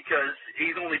because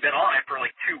he's only been on it for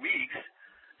 2 weeks.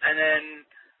 And then,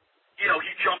 he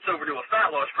jumps over to a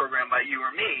fat loss program by you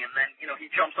or me. And then, he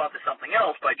jumps off to something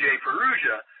else by Jay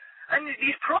Ferrugia. And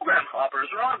these program hoppers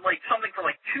are on, something for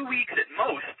 2 weeks at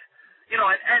most.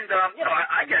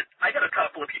 I get a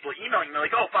couple of people emailing me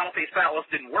oh, Final Phase Fat Loss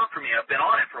didn't work for me. I've been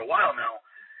on it for a while now.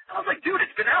 And I was like, dude,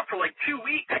 it's been out for 2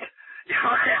 weeks.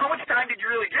 How much time did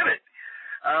you really give it?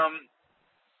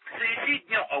 So you see,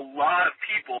 a lot of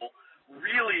people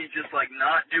really just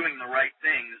not doing the right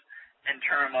things in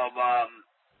terms of,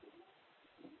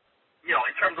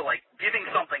 giving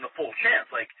something a full chance.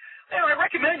 I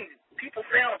recommend people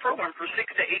stay on a program for 6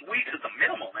 to 8 weeks at the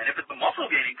minimum. And if it's a muscle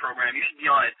gaining program, you should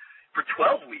be on it for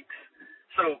 12 weeks.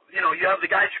 So, you have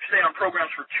the guys who stay on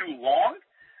programs for too long,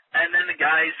 and then the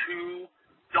guys who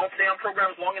don't stay on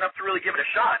programs long enough to really give it a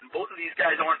shot. And both of these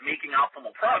guys aren't making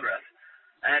optimal progress.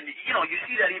 And, you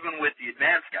see that even with the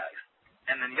advanced guys.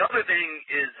 And then the other thing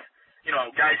is,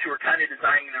 guys who are kind of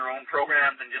designing their own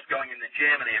programs and just going in the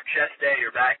gym and they have chest day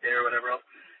or back day or whatever else.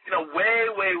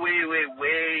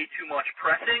 Way too much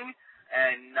pressing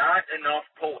and not enough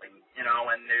pulling,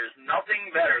 and there's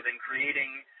nothing better than creating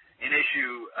an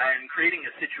issue and creating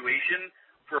a situation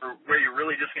where you're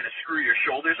really just going to screw your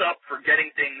shoulders up for getting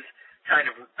things kind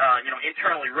of,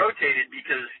 internally rotated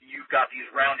because you've got these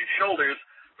rounded shoulders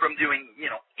from doing,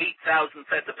 8,000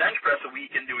 sets of bench press a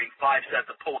week and doing 5 sets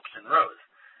of pull-ups and rows.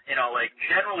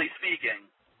 Generally speaking,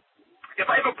 if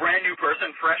I have a brand new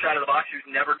person fresh out of the box who's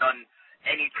never done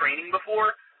any training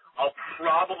before, I'll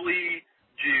probably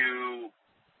do,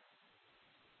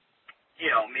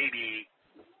 maybe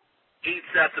 8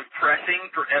 sets of pressing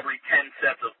for every 10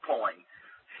 sets of pulling.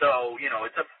 So,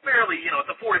 it's a fairly,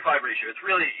 it's a 4-to-5 ratio. It's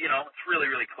really, it's really,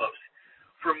 really close.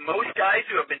 For most guys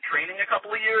who have been training a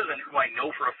couple of years and who I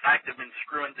know for a fact have been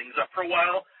screwing things up for a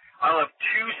while, I'll have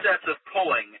 2 sets of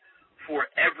pulling for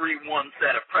every 1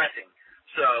 set of pressing.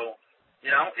 So,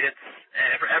 it's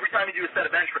for every time you do a set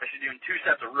of bench press, you're doing 2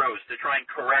 sets of rows to try and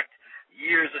correct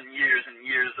years and years and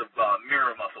years of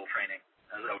mirror muscle training,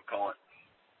 as I would call it.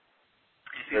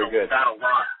 You see that a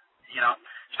lot,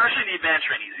 especially in the advanced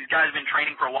trainees. These guys have been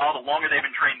training for a while. The longer they've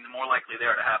been training, the more likely they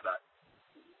are to have that.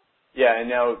 Yeah,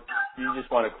 and now you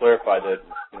just want to clarify that,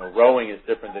 rowing is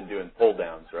different than doing pull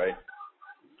downs, right?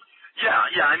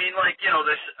 Yeah. I mean, like,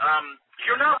 this,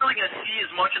 you're not really going to see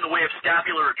as much in the way of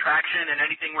scapular retraction and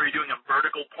anything where you're doing a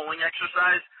vertical pulling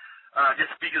exercise,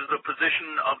 just because the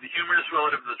position of the humerus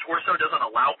relative to the torso doesn't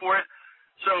allow for it.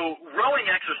 So rowing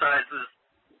exercises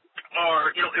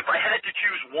are, if I had to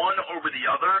choose one over the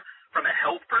other from a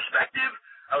health perspective,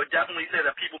 I would definitely say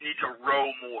that people need to row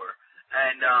more.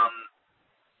 And,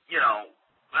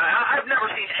 I've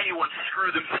never seen anyone screw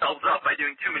themselves up by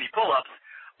doing too many pull-ups,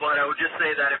 but I would just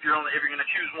say that if you're going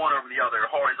to choose one over the other,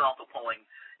 horizontal pulling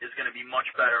is going to be much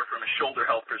better from a shoulder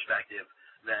health perspective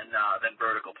than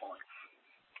vertical pulling.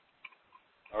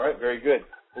 All right, very good.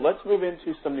 Well, let's move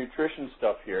into some nutrition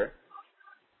stuff here.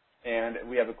 And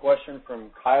we have a question from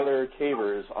Kyler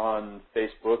Cavers on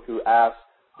Facebook who asks,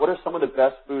 what are some of the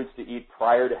best foods to eat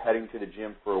prior to heading to the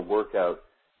gym for a workout?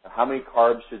 How many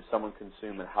carbs should someone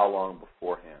consume and how long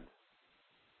beforehand?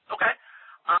 Okay.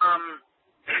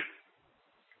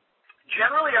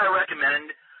 Generally, I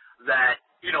recommend that,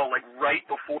 like right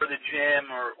before the gym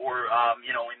or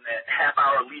in the half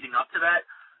hour leading up to that,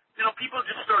 people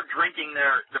just start drinking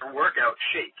their workout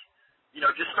shake.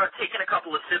 Just start taking a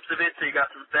couple of sips of it so you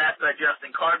got some fast digesting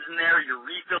carbs in there, you're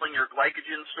refilling your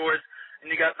glycogen stores,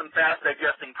 and you got some fast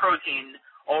digesting protein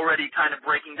already kind of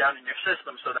breaking down in your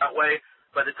system. So that way,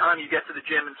 by the time you get to the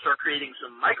gym and start creating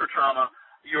some microtrauma,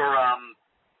 you're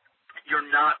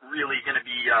not really going to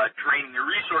be draining your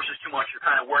resources too much. You're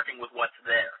kind of working with what's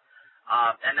there.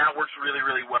 And that works really,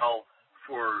 really well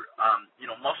for,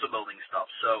 muscle building stuff.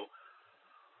 So,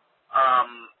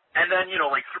 and then,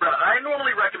 like throughout, I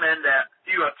normally recommend that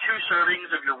you have 2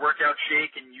 servings of your workout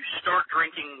shake and you start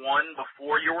drinking one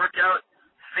before your workout,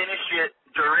 finish it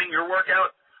during your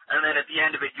workout, and then at the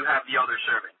end of it you have the other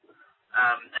serving.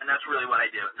 And that's really what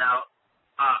I do. Now,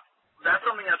 that's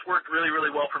something that's worked really,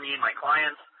 really well for me and my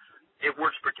clients. It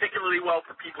works particularly well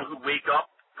for people who wake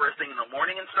up first thing in the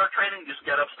morning and start training. Just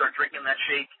get up, start drinking that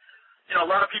shake. A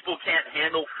lot of people can't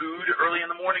handle food early in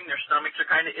the morning. Their stomachs are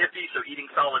kind of iffy, so eating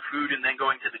solid food and then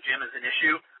going to the gym is an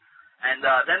issue. And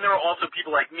then there are also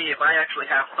people like me. If I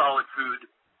actually have solid food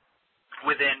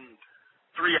within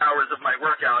 3 hours of my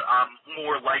workout, I'm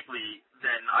more likely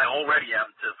than I already am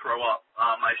to throw up.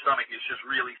 My stomach is just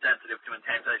really sensitive to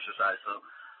intense exercise. So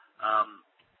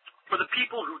for the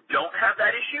people who don't have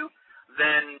that issue,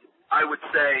 then I would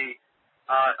say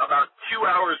about 2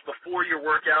 hours before your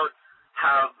workout,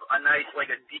 have a nice,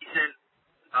 like a decent,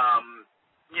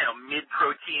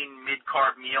 mid-protein,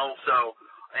 mid-carb meal. So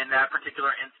in that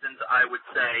particular instance, I would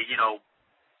say,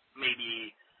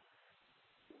 maybe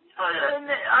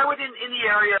I would in the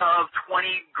area of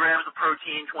 20 grams of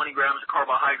protein, 20 grams of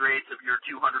carbohydrates if you're a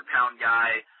 200-pound guy,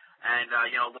 and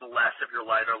a little less if you're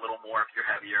lighter, a little more if you're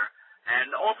heavier.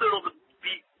 And also it'll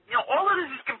be, all of this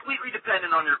is completely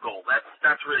dependent on your goal.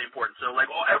 That's really important. So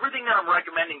like everything that I'm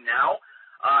recommending now,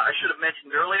 I should have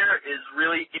mentioned earlier, is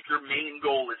really if your main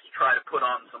goal is to try to put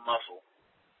on some muscle.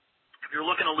 If you're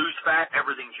looking to lose fat,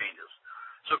 everything changes.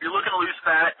 So if you're looking to lose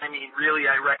fat, really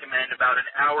I recommend about an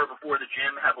hour before the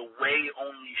gym have a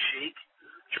whey-only shake,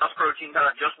 just protein,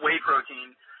 just whey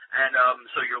protein, and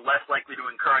so you're less likely to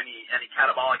incur any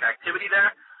catabolic activity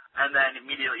there. And then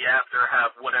immediately after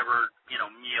have whatever,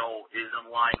 meal is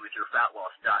in line with your fat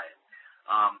loss diet.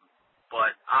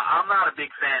 But I'm not a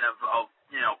big fan of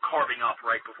carving up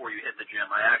right before you hit the gym.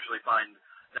 I actually find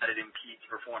that it impedes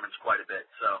performance quite a bit.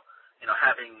 So,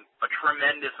 having a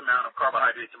tremendous amount of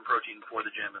carbohydrates and protein before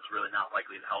the gym is really not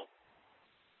likely to help.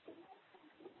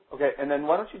 Okay, and then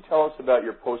why don't you tell us about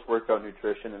your post-workout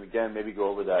nutrition, and again, maybe go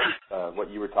over that,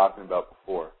 what you were talking about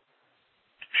before.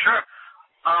 Sure.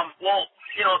 Well,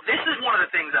 this is one of the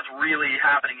things that's really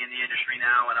happening in the industry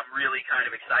now, and I'm really kind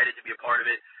of excited to be a part of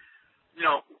it.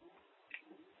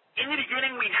 In the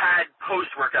beginning, we had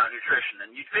post-workout nutrition,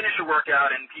 and you'd finish a workout,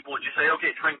 and people would just say,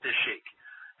 okay, drink this shake.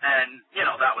 And,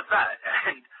 that was that.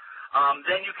 And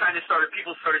then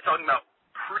people started talking about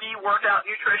pre-workout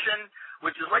nutrition,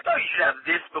 which is like, oh, you should have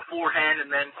this beforehand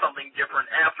and then something different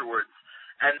afterwards.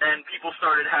 And then people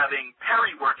started having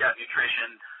peri-workout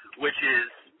nutrition, which is,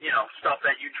 stuff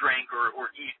that you drink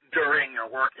or eat during your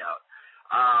workout.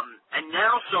 And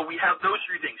now, so we have those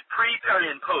 3 things, pre, peri,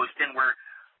 and post, and we're,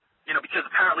 because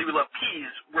apparently we love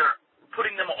P's, we're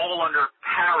putting them all under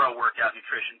para-workout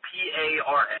nutrition,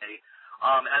 P-A-R-A,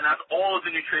 and that's all of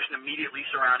the nutrition immediately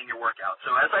surrounding your workout.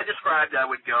 So as I described, I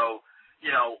would go,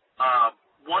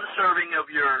 1 serving of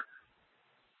your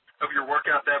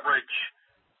workout beverage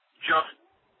just,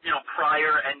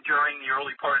 prior and during the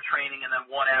early part of training, and then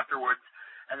 1 afterwards.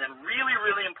 And then really,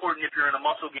 really important if you're in a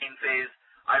muscle gain phase,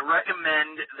 I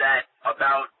recommend that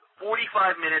about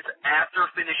 45 minutes after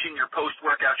finishing your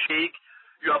post-workout shake,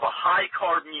 you have a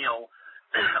high-carb meal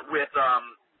with,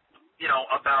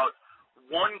 about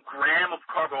 1 gram of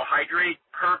carbohydrate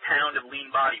per pound of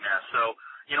lean body mass. So,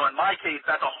 in my case,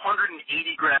 that's 180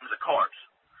 grams of carbs.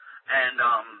 And,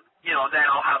 then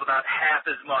I'll have about half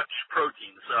as much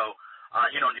protein. So,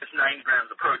 just 90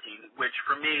 grams of protein, which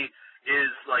for me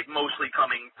is like mostly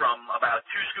coming from about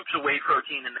 2 scoops of whey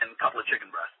protein and then a couple of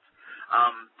chicken breasts.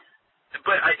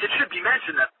 But it should be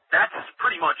mentioned that that's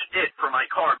pretty much it for my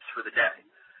carbs for the day.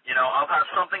 I'll have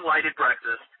something light at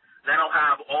breakfast, then I'll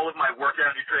have all of my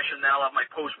workout nutrition, then I'll have my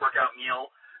post-workout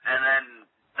meal, and then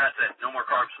that's it. No more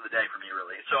carbs for the day for me,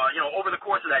 really. So, over the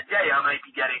course of that day, I might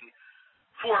be getting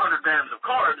 400 grams of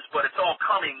carbs, but it's all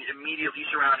coming immediately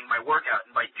surrounding my workout.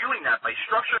 And by doing that, by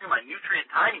structuring my nutrient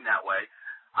timing that way,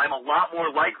 I'm a lot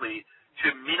more likely to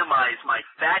minimize my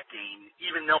fat gain,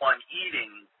 even though I'm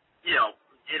eating,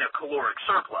 in a caloric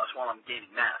surplus while I'm gaining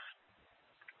mass.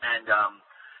 And,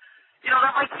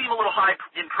 that might seem a little high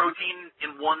in protein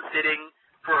in one sitting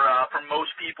for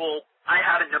most people. I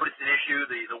haven't noticed an issue.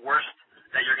 The worst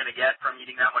that you're going to get from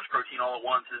eating that much protein all at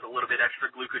once is a little bit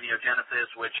extra gluconeogenesis,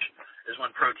 which is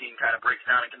when protein kind of breaks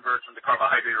down and converts into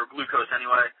carbohydrate or glucose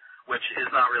anyway, which is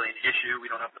not really an issue. We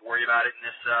don't have to worry about it in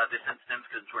this instance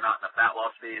because we're not in a fat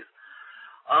loss phase.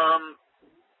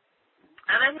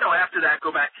 And then, after that,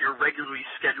 go back to your regularly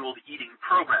scheduled eating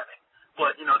programming.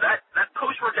 But, that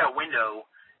post-workout window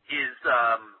is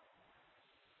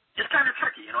kind of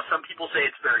tricky. Some people say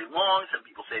it's very long. Some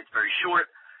people say it's very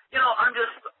short.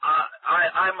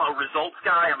 I'm a results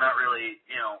guy. I'm not really,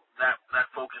 that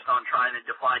focused on trying to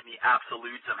define the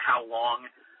absolutes of how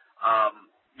long,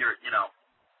 you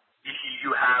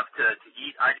have to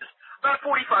eat. About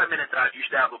 45 minutes out, you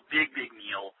should have a big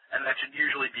meal, and that should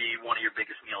usually be one of your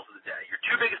biggest meals of the day. Your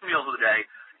 2 biggest meals of the day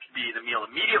should be the meal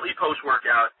immediately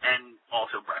post-workout and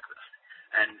also breakfast.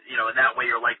 And, in that way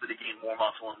you're likely to gain more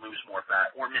muscle and lose more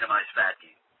fat or minimize fat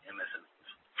gain in this instance.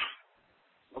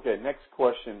 Okay, next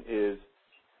question is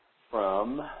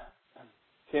from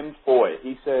Tim Foy.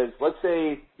 He says, let's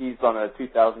say he's on a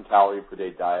 2,000 calorie per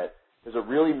day diet. Does it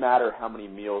really matter how many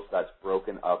meals that's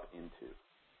broken up into?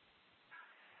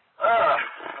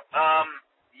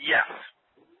 Yes.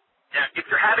 Yeah, if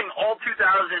you're having all 2,000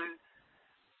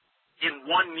 in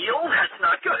one meal, that's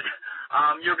not good.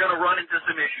 You're going to run into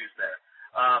some issues there.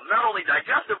 Not only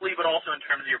digestively, but also in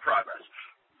terms of your progress.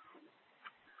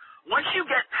 Once you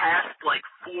get past,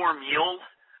 4 meals,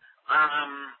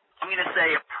 I'm going to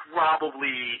say it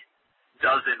probably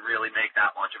doesn't really make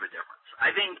that much of a difference. I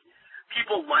think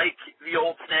people like the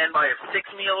old standby of 6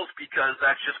 meals because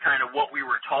that's just kind of what we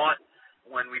were taught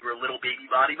when we were little baby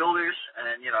bodybuilders, and,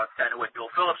 it's kind of what Bill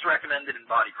Phillips recommended in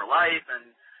Body for Life,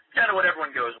 and kind of what everyone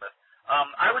goes with.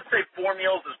 I would say 4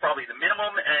 meals is probably the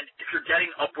minimum, and if you're getting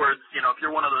upwards, if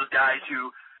you're one of those guys who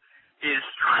is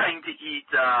trying to eat,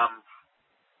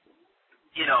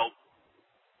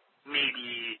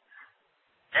 maybe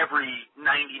every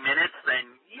 90 minutes, then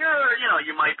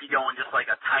you might be going just like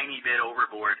a tiny bit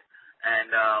overboard,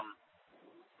 and,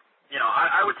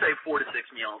 I would say 4 to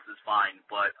 6 meals is fine,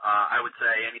 but I would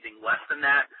say anything less than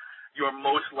that, you're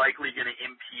most likely going to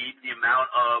impede the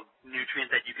amount of nutrient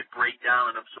that you could break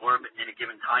down and absorb in a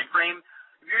given time frame.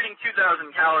 If you're eating 2,000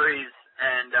 calories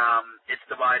and it's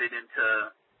divided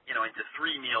into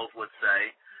 3 meals, let's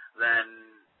say, then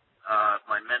if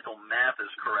my mental math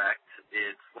is correct,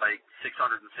 it's like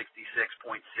 666.6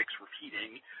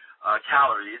 repeating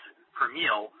calories per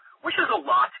meal, which is a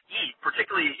lot to eat,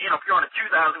 particularly, if you're on a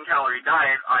 2,000 calorie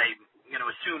diet. I'm going to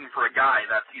assume for a guy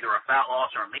that's either a fat loss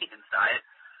or a maintenance diet.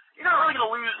 You're not really going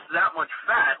to lose that much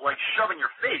fat like shoving your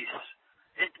face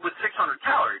with 600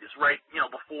 calories right,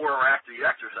 before or after you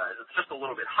exercise. It's just a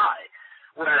little bit high.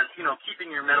 Whereas,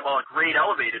 keeping your metabolic rate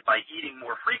elevated by eating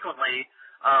more frequently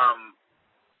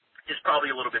is probably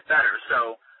a little bit better.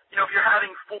 So, if you're having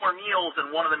 4 meals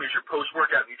and one of them is your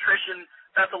post-workout nutrition,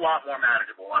 that's a lot more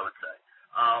manageable, I would say.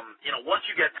 Once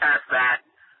you get past that,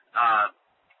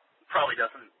 probably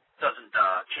doesn't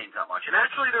change that much. And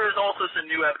actually, there is also some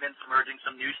new evidence emerging,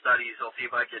 some new studies. I'll see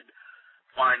if I could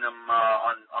find them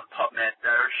on PubMed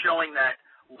that are showing that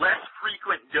less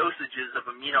frequent dosages of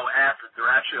amino acids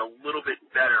are actually a little bit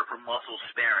better for muscle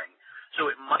sparing. So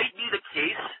it might be the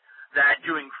case that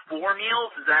doing 4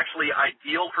 meals is actually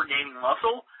ideal for gaining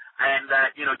muscle, and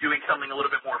that doing something a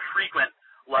little bit more frequent,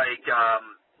 like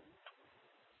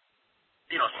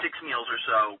 6 meals or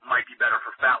so, might be better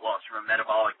for fat loss from a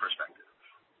metabolic perspective.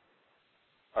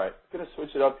 All right, going to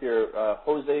switch it up here.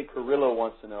 Jose Carrillo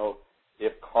wants to know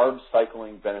if carb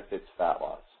cycling benefits fat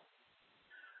loss.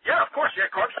 Yeah, of course. Yeah,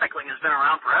 carb cycling has been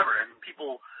around forever, and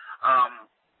people,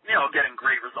 getting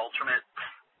great results from it.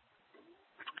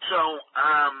 So,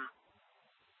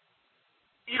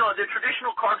 the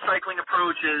traditional carb cycling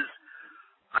approach is,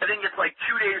 I think it's like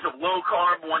 2 days of low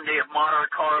carb, 1 day of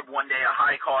moderate carb, 1 day of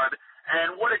high carb.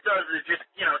 And what it does is just,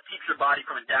 keeps your body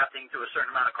from adapting to a certain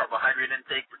amount of carbohydrate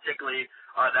intake, particularly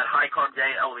that high carb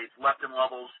day elevates leptin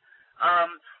levels.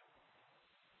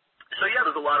 So yeah,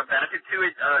 there's a lot of benefit to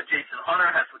it. Jason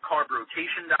Hunter has the carb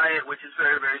rotation diet, which is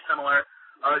very, very similar.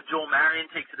 Joel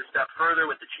Marion takes it a step further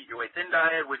with the Cheat Your Way Thin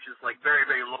diet, which is like very,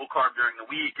 very low carb during the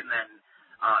week, and then,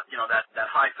 that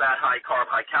high fat, high carb,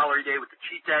 high calorie day with the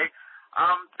cheat day.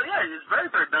 So yeah, it's very,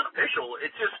 very beneficial.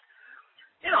 It's just,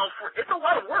 it's a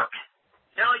lot of work.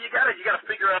 You gotta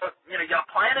figure out, you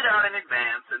gotta plan it out in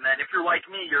advance, and then if you're like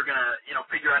me, you're gonna,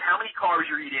 figure out how many carbs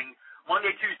you're eating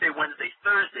Monday, Tuesday, Wednesday,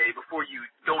 Thursday before you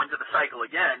go into the cycle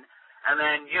again. And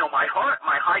then, my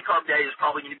high carb day is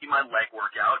probably going to be my leg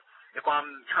workout. If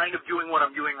I'm kind of doing what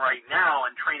I'm doing right now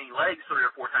and training legs 3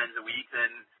 or 4 times a week,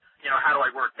 then, how do I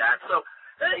work that? So,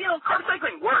 carb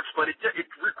cycling works, but it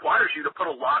requires you to put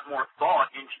a lot more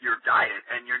thought into your diet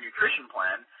and your nutrition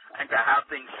plan and to have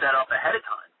things set up ahead of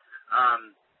time.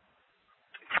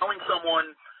 Telling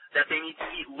someone that they need to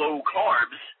eat low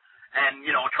carbs and,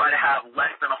 try to have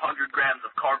less than 100 grams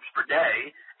of carbs per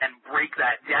day and break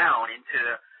that down into,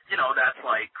 that's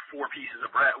like 4 pieces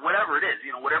of bread, whatever it is,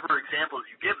 whatever examples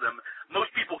you give them,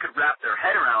 most people could wrap their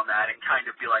head around that and kind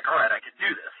of be like, all right, I could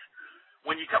do this.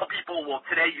 When you tell people, well,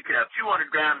 today you could have 200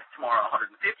 grams, tomorrow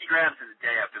 150 grams, and the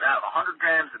day after that 100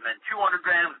 grams, and then 200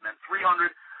 grams, and then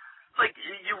 300, it's like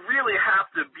you really have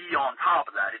to be on top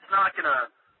of that. It's not going to,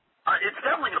 it's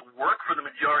definitely going to work for the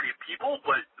majority of people,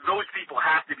 but those people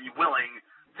have to be willing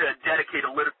to dedicate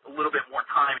a little bit more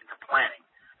time into planning.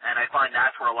 And I find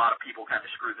that's where a lot of people kind of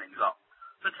screw things up.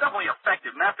 So it's definitely an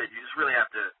effective method. You just really have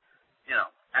to,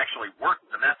 actually work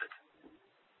the method.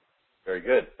 Very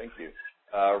good. Thank you.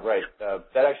 Right.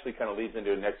 That actually kind of leads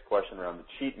into the next question around the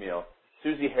cheat meal.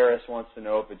 Susie Harris wants to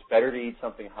know if it's better to eat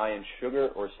something high in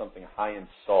sugar or something high in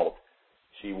salt.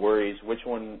 She worries which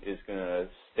one is going to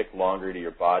stick longer to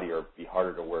your body or be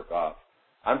harder to work off.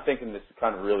 I'm thinking this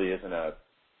kind of really isn't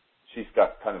she's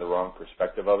got kind of the wrong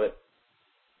perspective of it.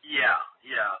 Yeah.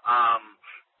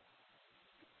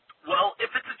 Well, if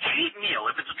it's a cheat meal,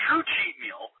 if it's a true cheat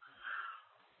meal,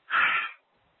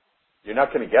 you're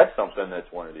not going to get something that's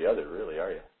one or the other, really,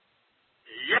 are you?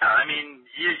 Yeah, I mean,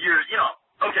 you're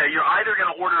either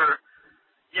going to order,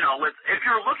 if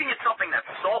you're looking at something that's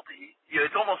salty,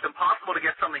 it's almost impossible to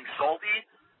get something salty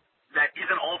that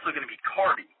isn't also going to be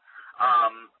carby,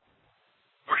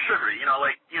 or sugary,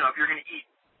 if you're going to eat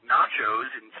nachos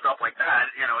and stuff like that,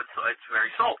 it's very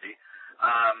salty.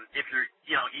 If you're,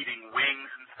 eating wings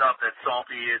and stuff that's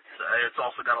salty, it's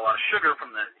also got a lot of sugar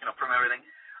from everything.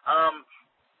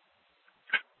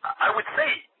 I would say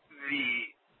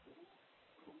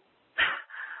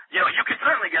you could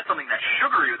certainly get something that's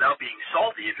sugary without being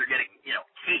salty if you're getting,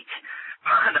 cake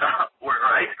or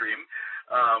ice cream.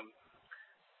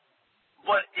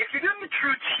 But if you're doing a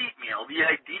true cheat meal, the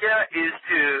idea is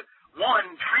to, one,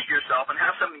 treat yourself and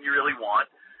have something you really want,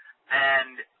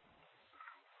 and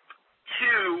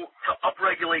two, to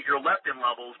upregulate your leptin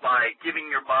levels by giving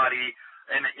your body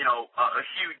a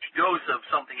huge dose of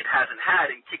something it hasn't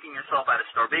had and kicking yourself out of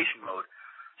starvation mode.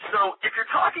 So if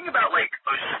you're talking about like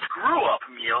a screw-up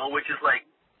meal, which is like,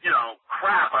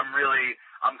 crap,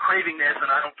 I'm craving this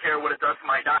and I don't care what it does to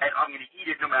my diet, I'm going to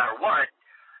eat it no matter what,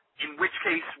 in which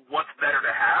case, what's better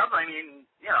to have? I mean,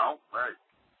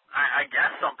 I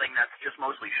guess something that's just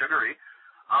mostly sugary.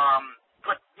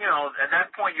 But, at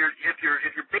that point, if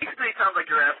you're basically, it sounds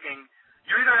like you're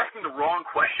either asking the wrong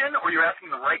question or you're asking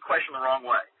the right question the wrong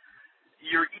way.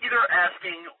 You're either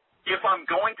asking, if I'm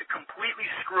going to completely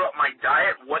screw up my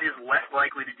diet, what is less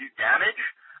likely to do damage?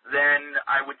 Then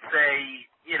I would say,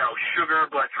 sugar,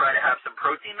 but try to have some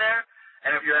protein there.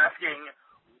 And if you're asking,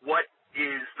 what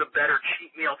is the better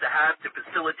cheat meal to have to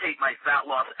facilitate my fat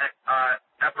loss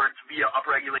efforts via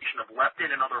upregulation of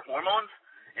leptin and other hormones,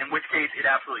 in which case it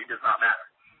absolutely does not matter.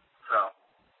 So.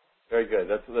 Very good.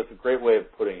 That's a great way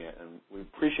of putting it, and we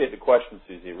appreciate the question,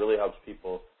 Susie. It really helps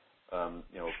people,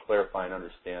 clarify and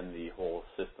understand the whole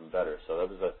system better. So that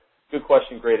was a good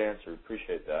question, great answer.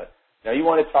 Appreciate that. Now you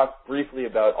want to talk briefly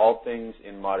about all things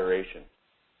in moderation.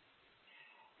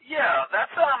 Yeah,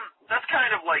 that's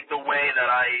kind of like the way that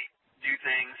I do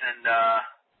things, and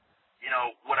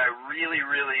what I really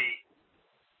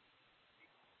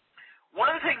one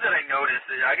of the things that I noticed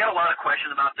is I got a lot of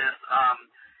questions about this.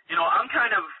 I'm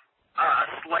kind of a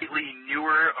slightly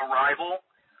newer arrival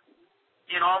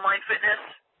in online fitness.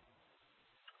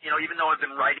 Even though I've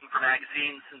been writing for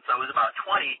magazines since I was about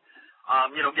 20,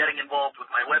 getting involved with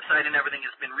my website and everything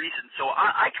has been recent. So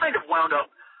I kind of wound up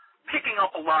picking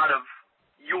up a lot of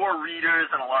your readers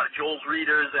and a lot of Joel's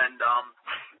readers and a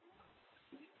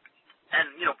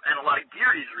lot of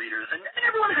Geary's readers. And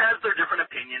everyone has their different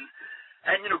opinions.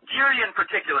 And, Geary in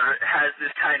particular has this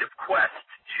kind of quest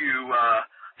to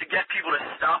get people to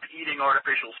stop eating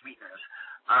artificial sweeteners.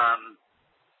 I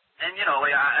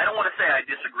don't want to say I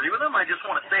disagree with him. I just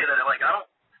want to say that, I don't,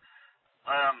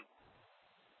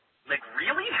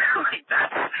 really?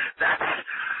 That's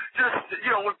just,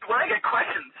 when I get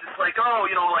questions, it's like, I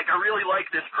really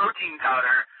like this protein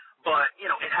powder, but,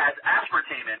 it has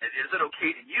aspartame in it. Is it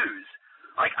okay to use?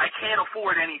 I can't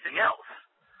afford anything else.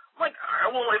 I'm like,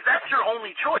 well, if that's your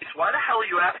only choice, why the hell are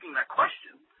you asking that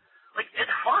question?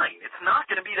 It's fine. It's not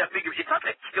going to be that big of, it's not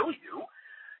going to kill you.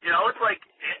 It's like,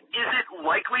 is it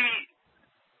likely,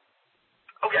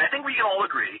 okay, I think we can all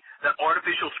agree that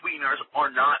artificial sweeteners are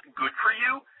not good for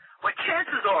you, but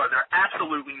chances are they're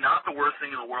absolutely not the worst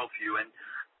thing in the world for you, and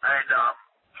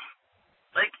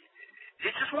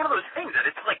it's just one of those things that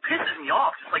it's pisses me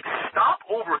off. Just stop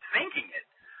overthinking it.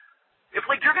 If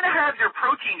you're gonna have your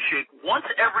protein shake once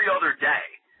every other day,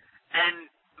 and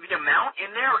the amount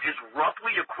in there is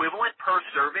roughly equivalent per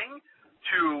serving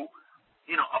to,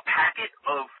 a packet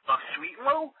of Sweet and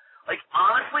Low,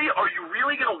 honestly, are you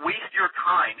really gonna waste your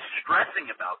time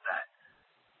stressing about that?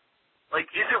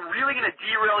 Is it really gonna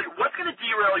derail you? What's gonna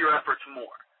derail your efforts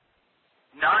more?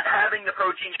 Not having the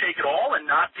protein shake at all and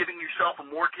not giving yourself a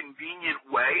more convenient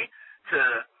way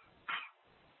to,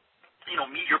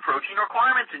 meet your protein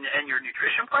requirements and your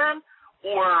nutrition plan,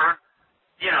 or,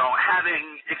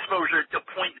 having exposure to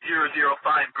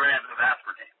 0.005 grams of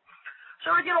aspartame.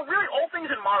 So, really all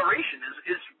things in moderation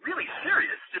is really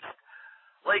serious. Just,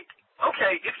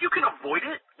 okay, if you can avoid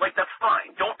it, that's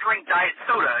fine. Don't drink diet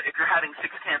soda if you're having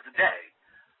 6 cans a day.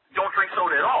 Don't drink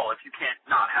soda at all if you can't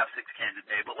not have 6 cans a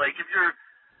day. But, if you're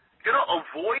going to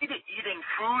avoid eating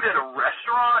food at a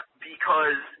restaurant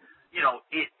because,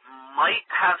 it might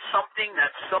have something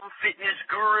that some fitness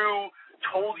guru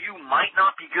told you might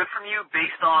not be good for you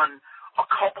based on a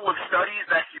couple of studies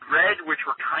that you read which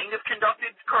were kind of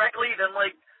conducted correctly, then,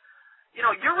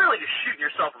 you're really just shooting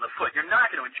yourself in the foot. You're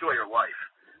not going to enjoy your life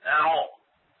at all.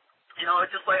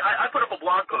 It's just I put up a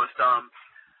blog post,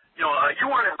 you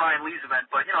weren't at Ryan Lee's event,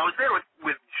 but, I was there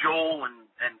with Joel and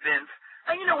Vince,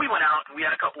 and, we went out and we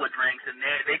had a couple of drinks, and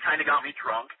they kind of got me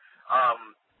drunk.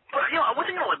 But, I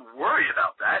wasn't going to, worry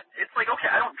about that. It's okay,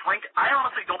 I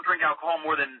honestly don't drink alcohol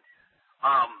more than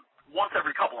once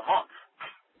every couple of months.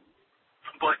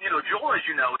 But, Joel, as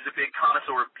you know, is a big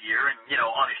connoisseur of beer, and,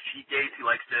 on his cheat days, he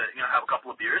likes to, have a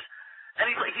couple of beers. And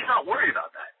he's not worried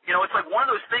about that. It's one of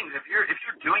those things, if you're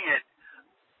doing it,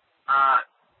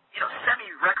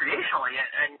 semi-recreationally,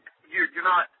 and you're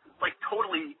not,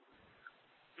 totally,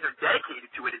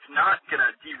 dedicated to it, it's not going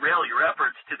to derail your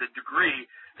efforts to the degree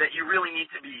that you really need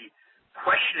to be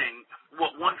questioning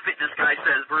what one fitness guy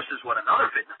says versus what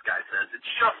another fitness guy says.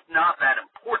 It's just not that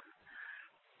important.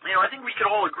 I think we could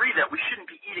all agree that we shouldn't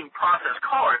be eating processed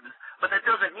carbs, but that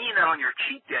doesn't mean that on your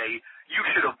cheat day you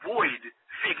should avoid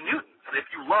Fig Newtons. If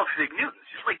you love Fig Newtons,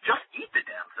 just eat the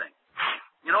damn thing.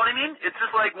 You know what I mean? It's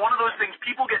just one of those things,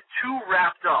 people get too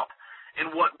wrapped up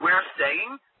in what we're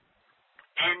saying,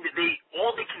 and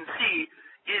all they can see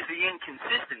is the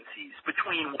inconsistencies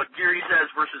between what Geary says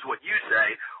versus what you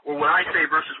say, or what I say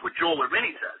versus what Joel or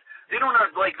Vinny says. They don't have,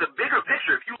 the bigger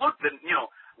picture. If you look, then,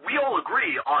 we all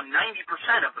agree on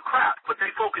 90% of the crap, but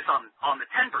they focus on the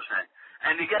 10%,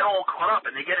 and they get all caught up,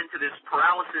 and they get into this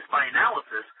paralysis by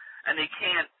analysis, and they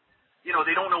can't,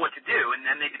 they don't know what to do, and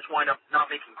then they just wind up not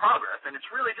making progress. And it's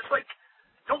really just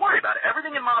don't worry about it.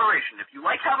 Everything in moderation. If you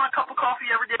like having a cup of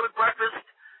coffee every day with breakfast,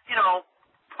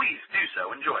 please do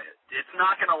so. Enjoy it. It's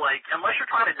not going to, unless you're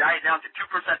trying to diet down to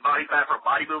 2% body fat for a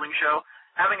bodybuilding show,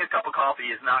 having a cup of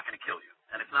coffee is not going to kill you.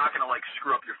 And it's not going to,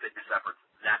 screw up your fitness efforts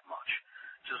that much.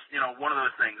 Just, one of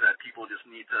those things that people just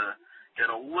need to get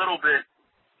a little bit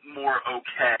more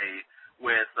okay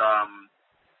with,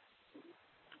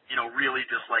 really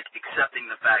just, accepting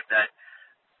the fact that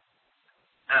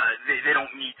they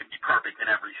don't need to be perfect in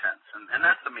every sense. And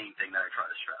that's the main thing that I try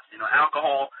to stress.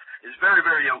 Alcohol is very,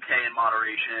 very okay in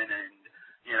moderation, and,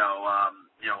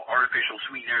 artificial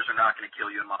sweeteners are not going to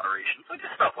kill you in moderation. So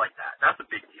just stuff like that. That's a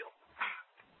big deal.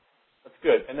 That's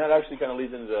good. And that actually kind of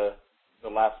leads into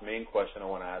the last main question I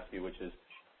want to ask you, which is,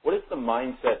 what is the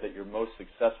mindset that your most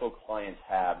successful clients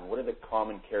have, and what are the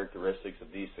common characteristics of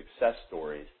these success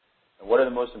stories, and what are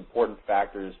the most important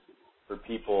factors for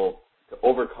people to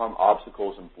overcome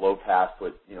obstacles and blow past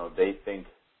what they think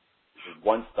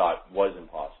once thought was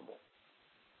impossible?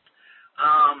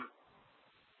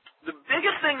 the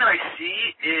biggest thing that I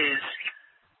see is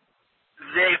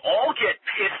they all get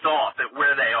pissed off at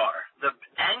where they are. The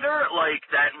anger, like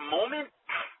that moment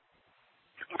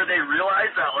where they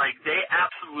realize that like they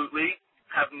absolutely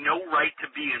have no right to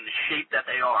be in the shape that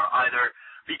they are, either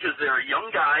because they're a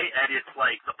young guy and it's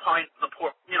like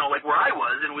like where I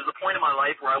was, and it was the point of my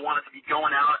life where I wanted to be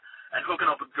going out and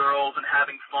hooking up with girls and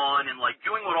having fun and like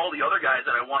doing what all the other guys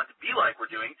that I wanted to be like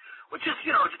were doing, which is,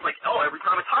 just like, oh, every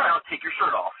time it's hot out, take your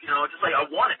shirt off. Just like I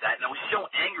wanted that, and I was so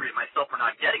angry at myself for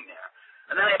not getting there.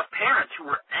 And then I have parents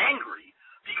who were angry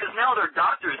because now their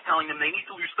doctor is telling them they need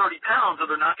to lose 30 pounds or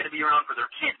they're not going to be around for their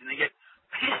kids, and they get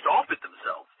pissed off at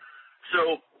themselves.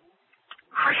 So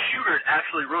Chris Schubert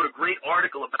actually wrote a great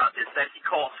article about this that he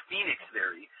calls Phoenix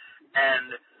Theory.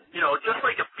 And, just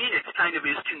like a phoenix kind of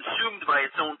is consumed by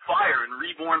its own fire and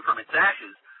reborn from its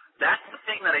ashes, that's the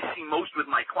thing that I see most with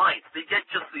my clients. They get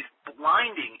just this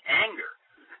blinding anger,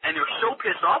 and they're so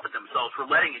pissed off at themselves for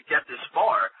letting it get this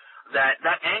far that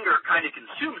anger kind of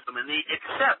consumes them, and they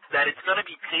accept that it's going to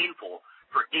be painful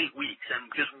for 8 weeks, and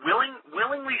just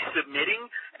willingly submitting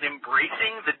and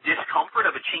embracing the discomfort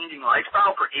of a changing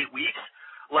lifestyle for 8 weeks.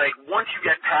 Like, once you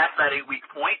get past that 8-week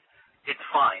point, it's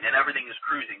fine and everything is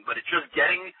cruising, but it's just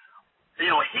getting,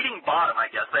 hitting bottom,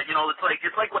 I guess. That,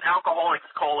 it's like what alcoholics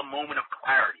call a moment of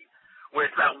clarity, where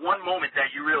it's that one moment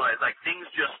that you realize, like, things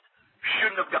just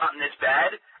shouldn't have gotten this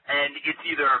bad, and it's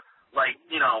either, like,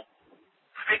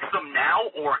 fix them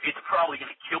now, or it's probably going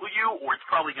to kill you, or it's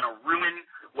probably going to ruin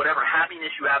whatever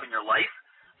happiness you have in your life.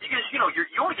 Because, you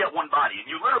only get one body, and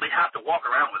you literally have to walk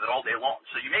around with it all day long,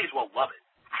 so you may as well love it.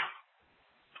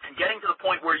 And getting to the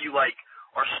point where you, like,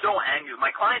 are so angry.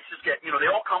 My clients just get,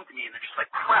 they all come to me, and they're just like,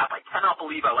 crap, I cannot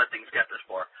believe I let things get this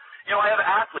far. I have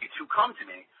athletes who come to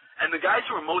me, and the guys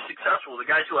who are most successful, the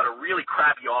guys who had a really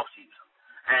crappy off-season,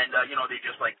 and, they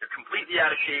just, like, they're completely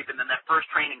out of shape, and then that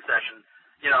first training session,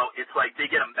 it's like they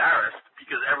get embarrassed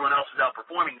because everyone else is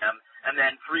outperforming them, and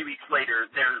then 3 weeks later,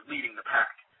 they're leading the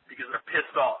pack because they're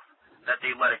pissed off that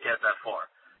they let it get that far.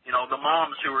 The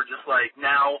moms who are just like,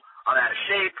 now I'm out of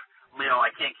shape,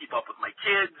 I can't keep up with my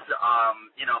kids,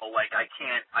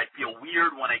 I feel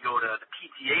weird when I go to the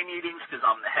PTA meetings because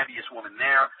I'm the heaviest woman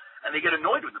there, and they get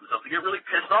annoyed with themselves. They get really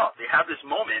pissed off. They have this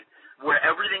moment where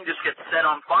everything just gets set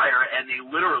on fire, and they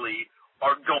literally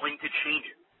are going to change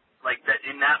it. Like that,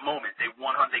 in that moment, they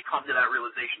come to that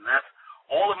realization. That's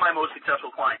all of my most successful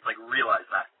clients, like, realize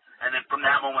that. And then from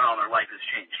that moment on, their life has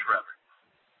changed forever.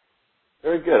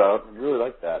 Very good. I really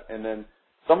like that. And then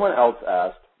someone else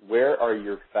asked, where are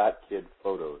your fat kid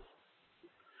photos?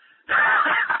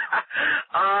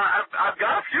 I've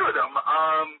got a few of them.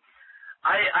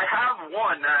 I have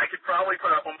one that I could probably put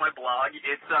up on my blog.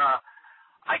 It's,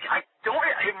 I don't,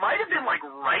 it might have been, like,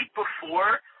 right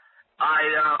before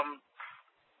I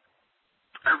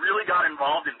really got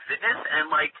involved in fitness, and,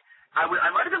 like, I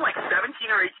might have been, like, 17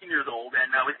 or 18 years old,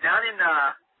 and I was down in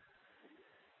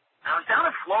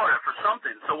Florida for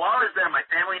something. So while I was there, my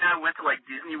family and I went to, like,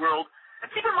 Disney World. And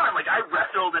keep in mind, like, I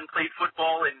wrestled and played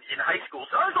football in high school,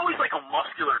 so I was always, like, a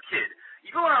muscular kid.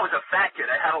 Even when I was a fat kid,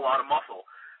 I had a lot of muscle.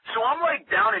 So I'm, like,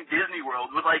 down in Disney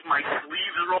World with, like, my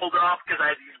sleeves rolled up because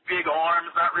I had these big arms,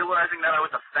 not realizing that I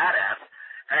was a fat ass.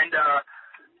 And,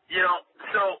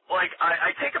 so, like,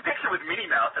 I take a picture with Minnie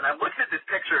Mouse, and I look at this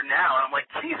picture now, and I'm like,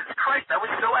 Jesus Christ, I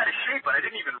was so out of shape, but I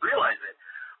didn't even realize it.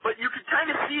 But you could kind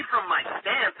of see from my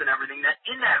stance and everything that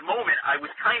in that moment, I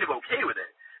was kind of okay with it.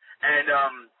 And,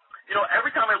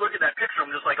 every time I look at that picture,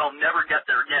 I'm just like, I'll never get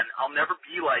there again. I'll never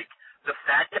be like the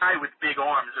fat guy with big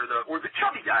arms or the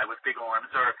chubby guy with big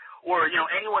arms or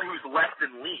anyone who's less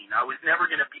than lean. I was never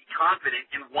going to be confident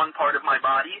in one part of my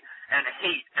body and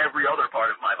hate every other part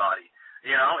of my body.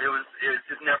 It was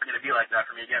just never going to be like that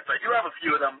for me again. So I do have a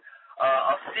few of them.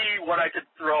 I'll see what I could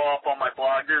throw up on my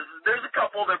blog. There's a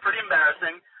couple. They're pretty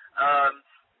embarrassing. I'll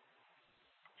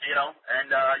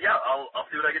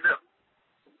see what I can do.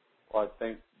 Well, I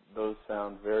think those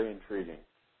sound very intriguing.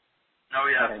 Oh,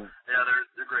 yeah.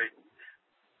 They're great.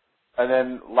 And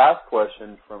then last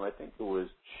question from, I think it was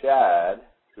Chad,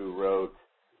 who wrote,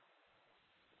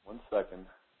 one second,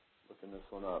 looking this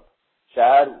one up.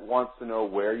 Chad wants to know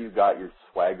where you got your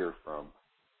swagger from.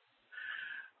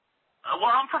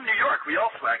 Well, I'm from New York. We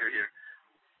all swagger here.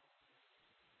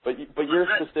 But you're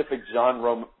specific John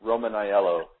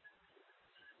Romaniello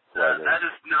swagger. That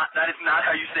is not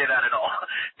how you say that at all.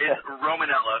 It's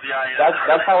Romanello. Yeah.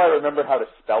 That's how I remember how to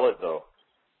spell it, though.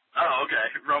 Oh, okay.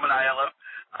 Romaniello.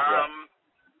 Yeah.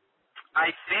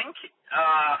 I think,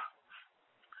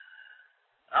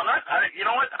 you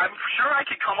know what? I'm sure I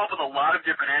could come up with a lot of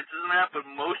different answers than that, but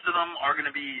most of them are going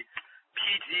to be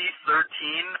PG-13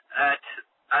 at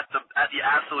at the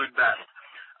absolute best.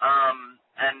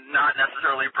 And not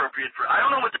necessarily appropriate for. I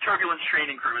don't know what the turbulence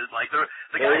training crew is like.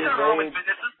 The guys that are on with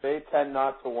businesses. They tend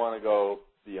not to want to go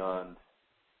beyond.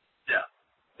 Yeah.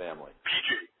 Family.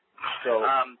 PG.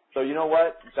 So you know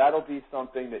what? That'll be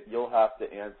something that you'll have to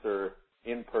answer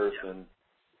in person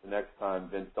the next time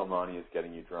Vince Del Monte is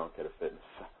getting you drunk at a fitness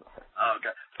seminar.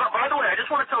 Okay. But by the way, I just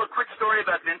want to tell a quick story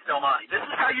about Vince Del Monte. This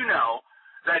is how you know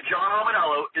that John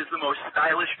Romanello is the most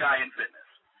stylish guy in fitness.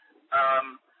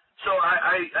 So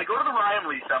I go to the Ryan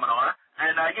Lee seminar,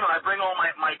 and I bring all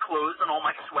my clothes and all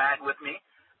my swag with me,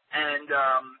 and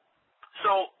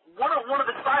so one of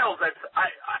the styles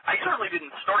I certainly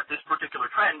didn't start this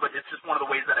particular trend, but it's just one of the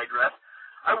ways that I dress.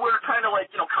 I wear kind of like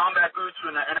combat boots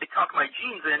and I tuck my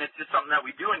jeans in. It's just something that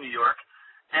we do in New York,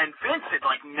 and Vince had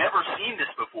never seen this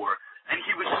before, and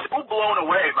he was so blown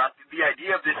away about the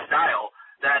idea of this style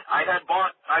that I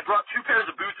brought two pairs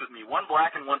of boots with me, one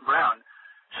black and one brown.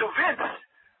 So Vince.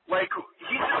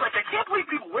 He's just I can't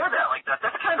believe people wear that like that.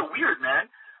 That's kind of weird,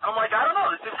 man. I'm like, I don't know.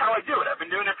 This is how I do it. I've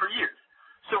been doing it for years.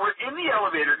 So we're in the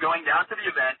elevator going down to the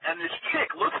event, and this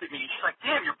chick looks at me. She's like,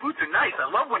 damn, your boots are nice. I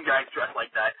love when guys dress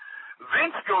like that.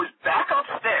 Vince goes back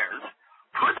upstairs,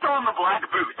 puts on the black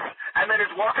boots, and then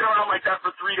is walking around like that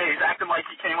for 3 days, acting like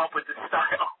he came up with this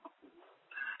style.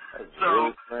 That's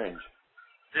really strange.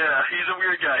 Yeah, he's a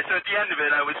weird guy. So at the end of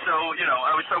it, I was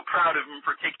so proud of him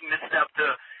for taking this step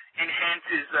to enhance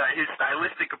his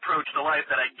stylistic approach to life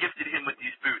that I gifted him with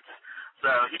these boots. So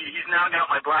he's now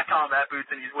got my black combat boots,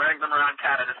 and he's wearing them around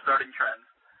Canada, starting trends.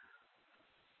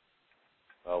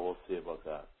 Well, we'll see about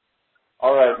that.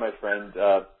 All right, my friend.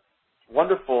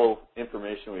 Wonderful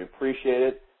information. We appreciate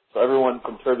it. So everyone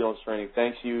from Turbulence Training,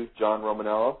 thanks you, John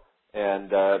Romanello.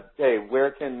 And hey,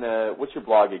 what's your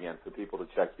blog again for people to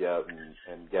check you out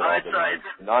and get all the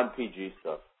non-PG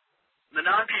stuff? The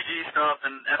non-PG stuff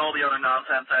and all the other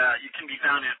nonsense, you can be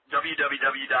found at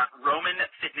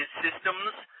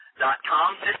www.romanfitnesssystems.com.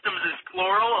 Systems is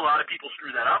plural. A lot of people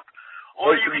screw that up.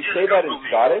 Or you can just say that in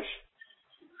Scottish?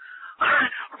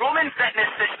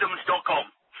 RomanFitnessSystems.com.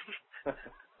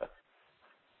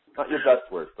 Not your best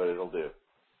work, but it'll do.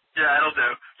 Yeah, it'll do.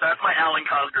 So that's my Alan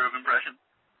Cosgrove impression.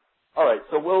 All right,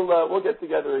 so we'll get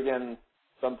together again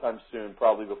sometime soon,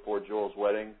 probably before Joel's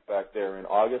wedding back there in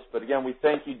August. But again, we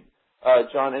thank you.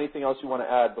 John, anything else you want to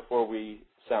add before we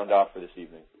sound off for this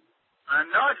evening?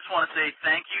 No, I just want to say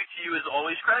thank you to you as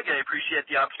always, Craig. I appreciate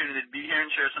the opportunity to be here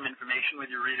and share some information with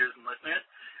your readers and listeners.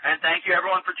 And thank you,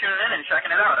 everyone, for tuning in and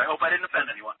checking it out. I hope I didn't offend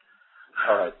anyone.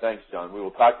 All right, thanks, John. We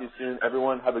will talk to you soon.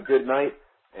 Everyone, have a good night,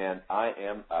 and I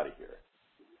am out of here.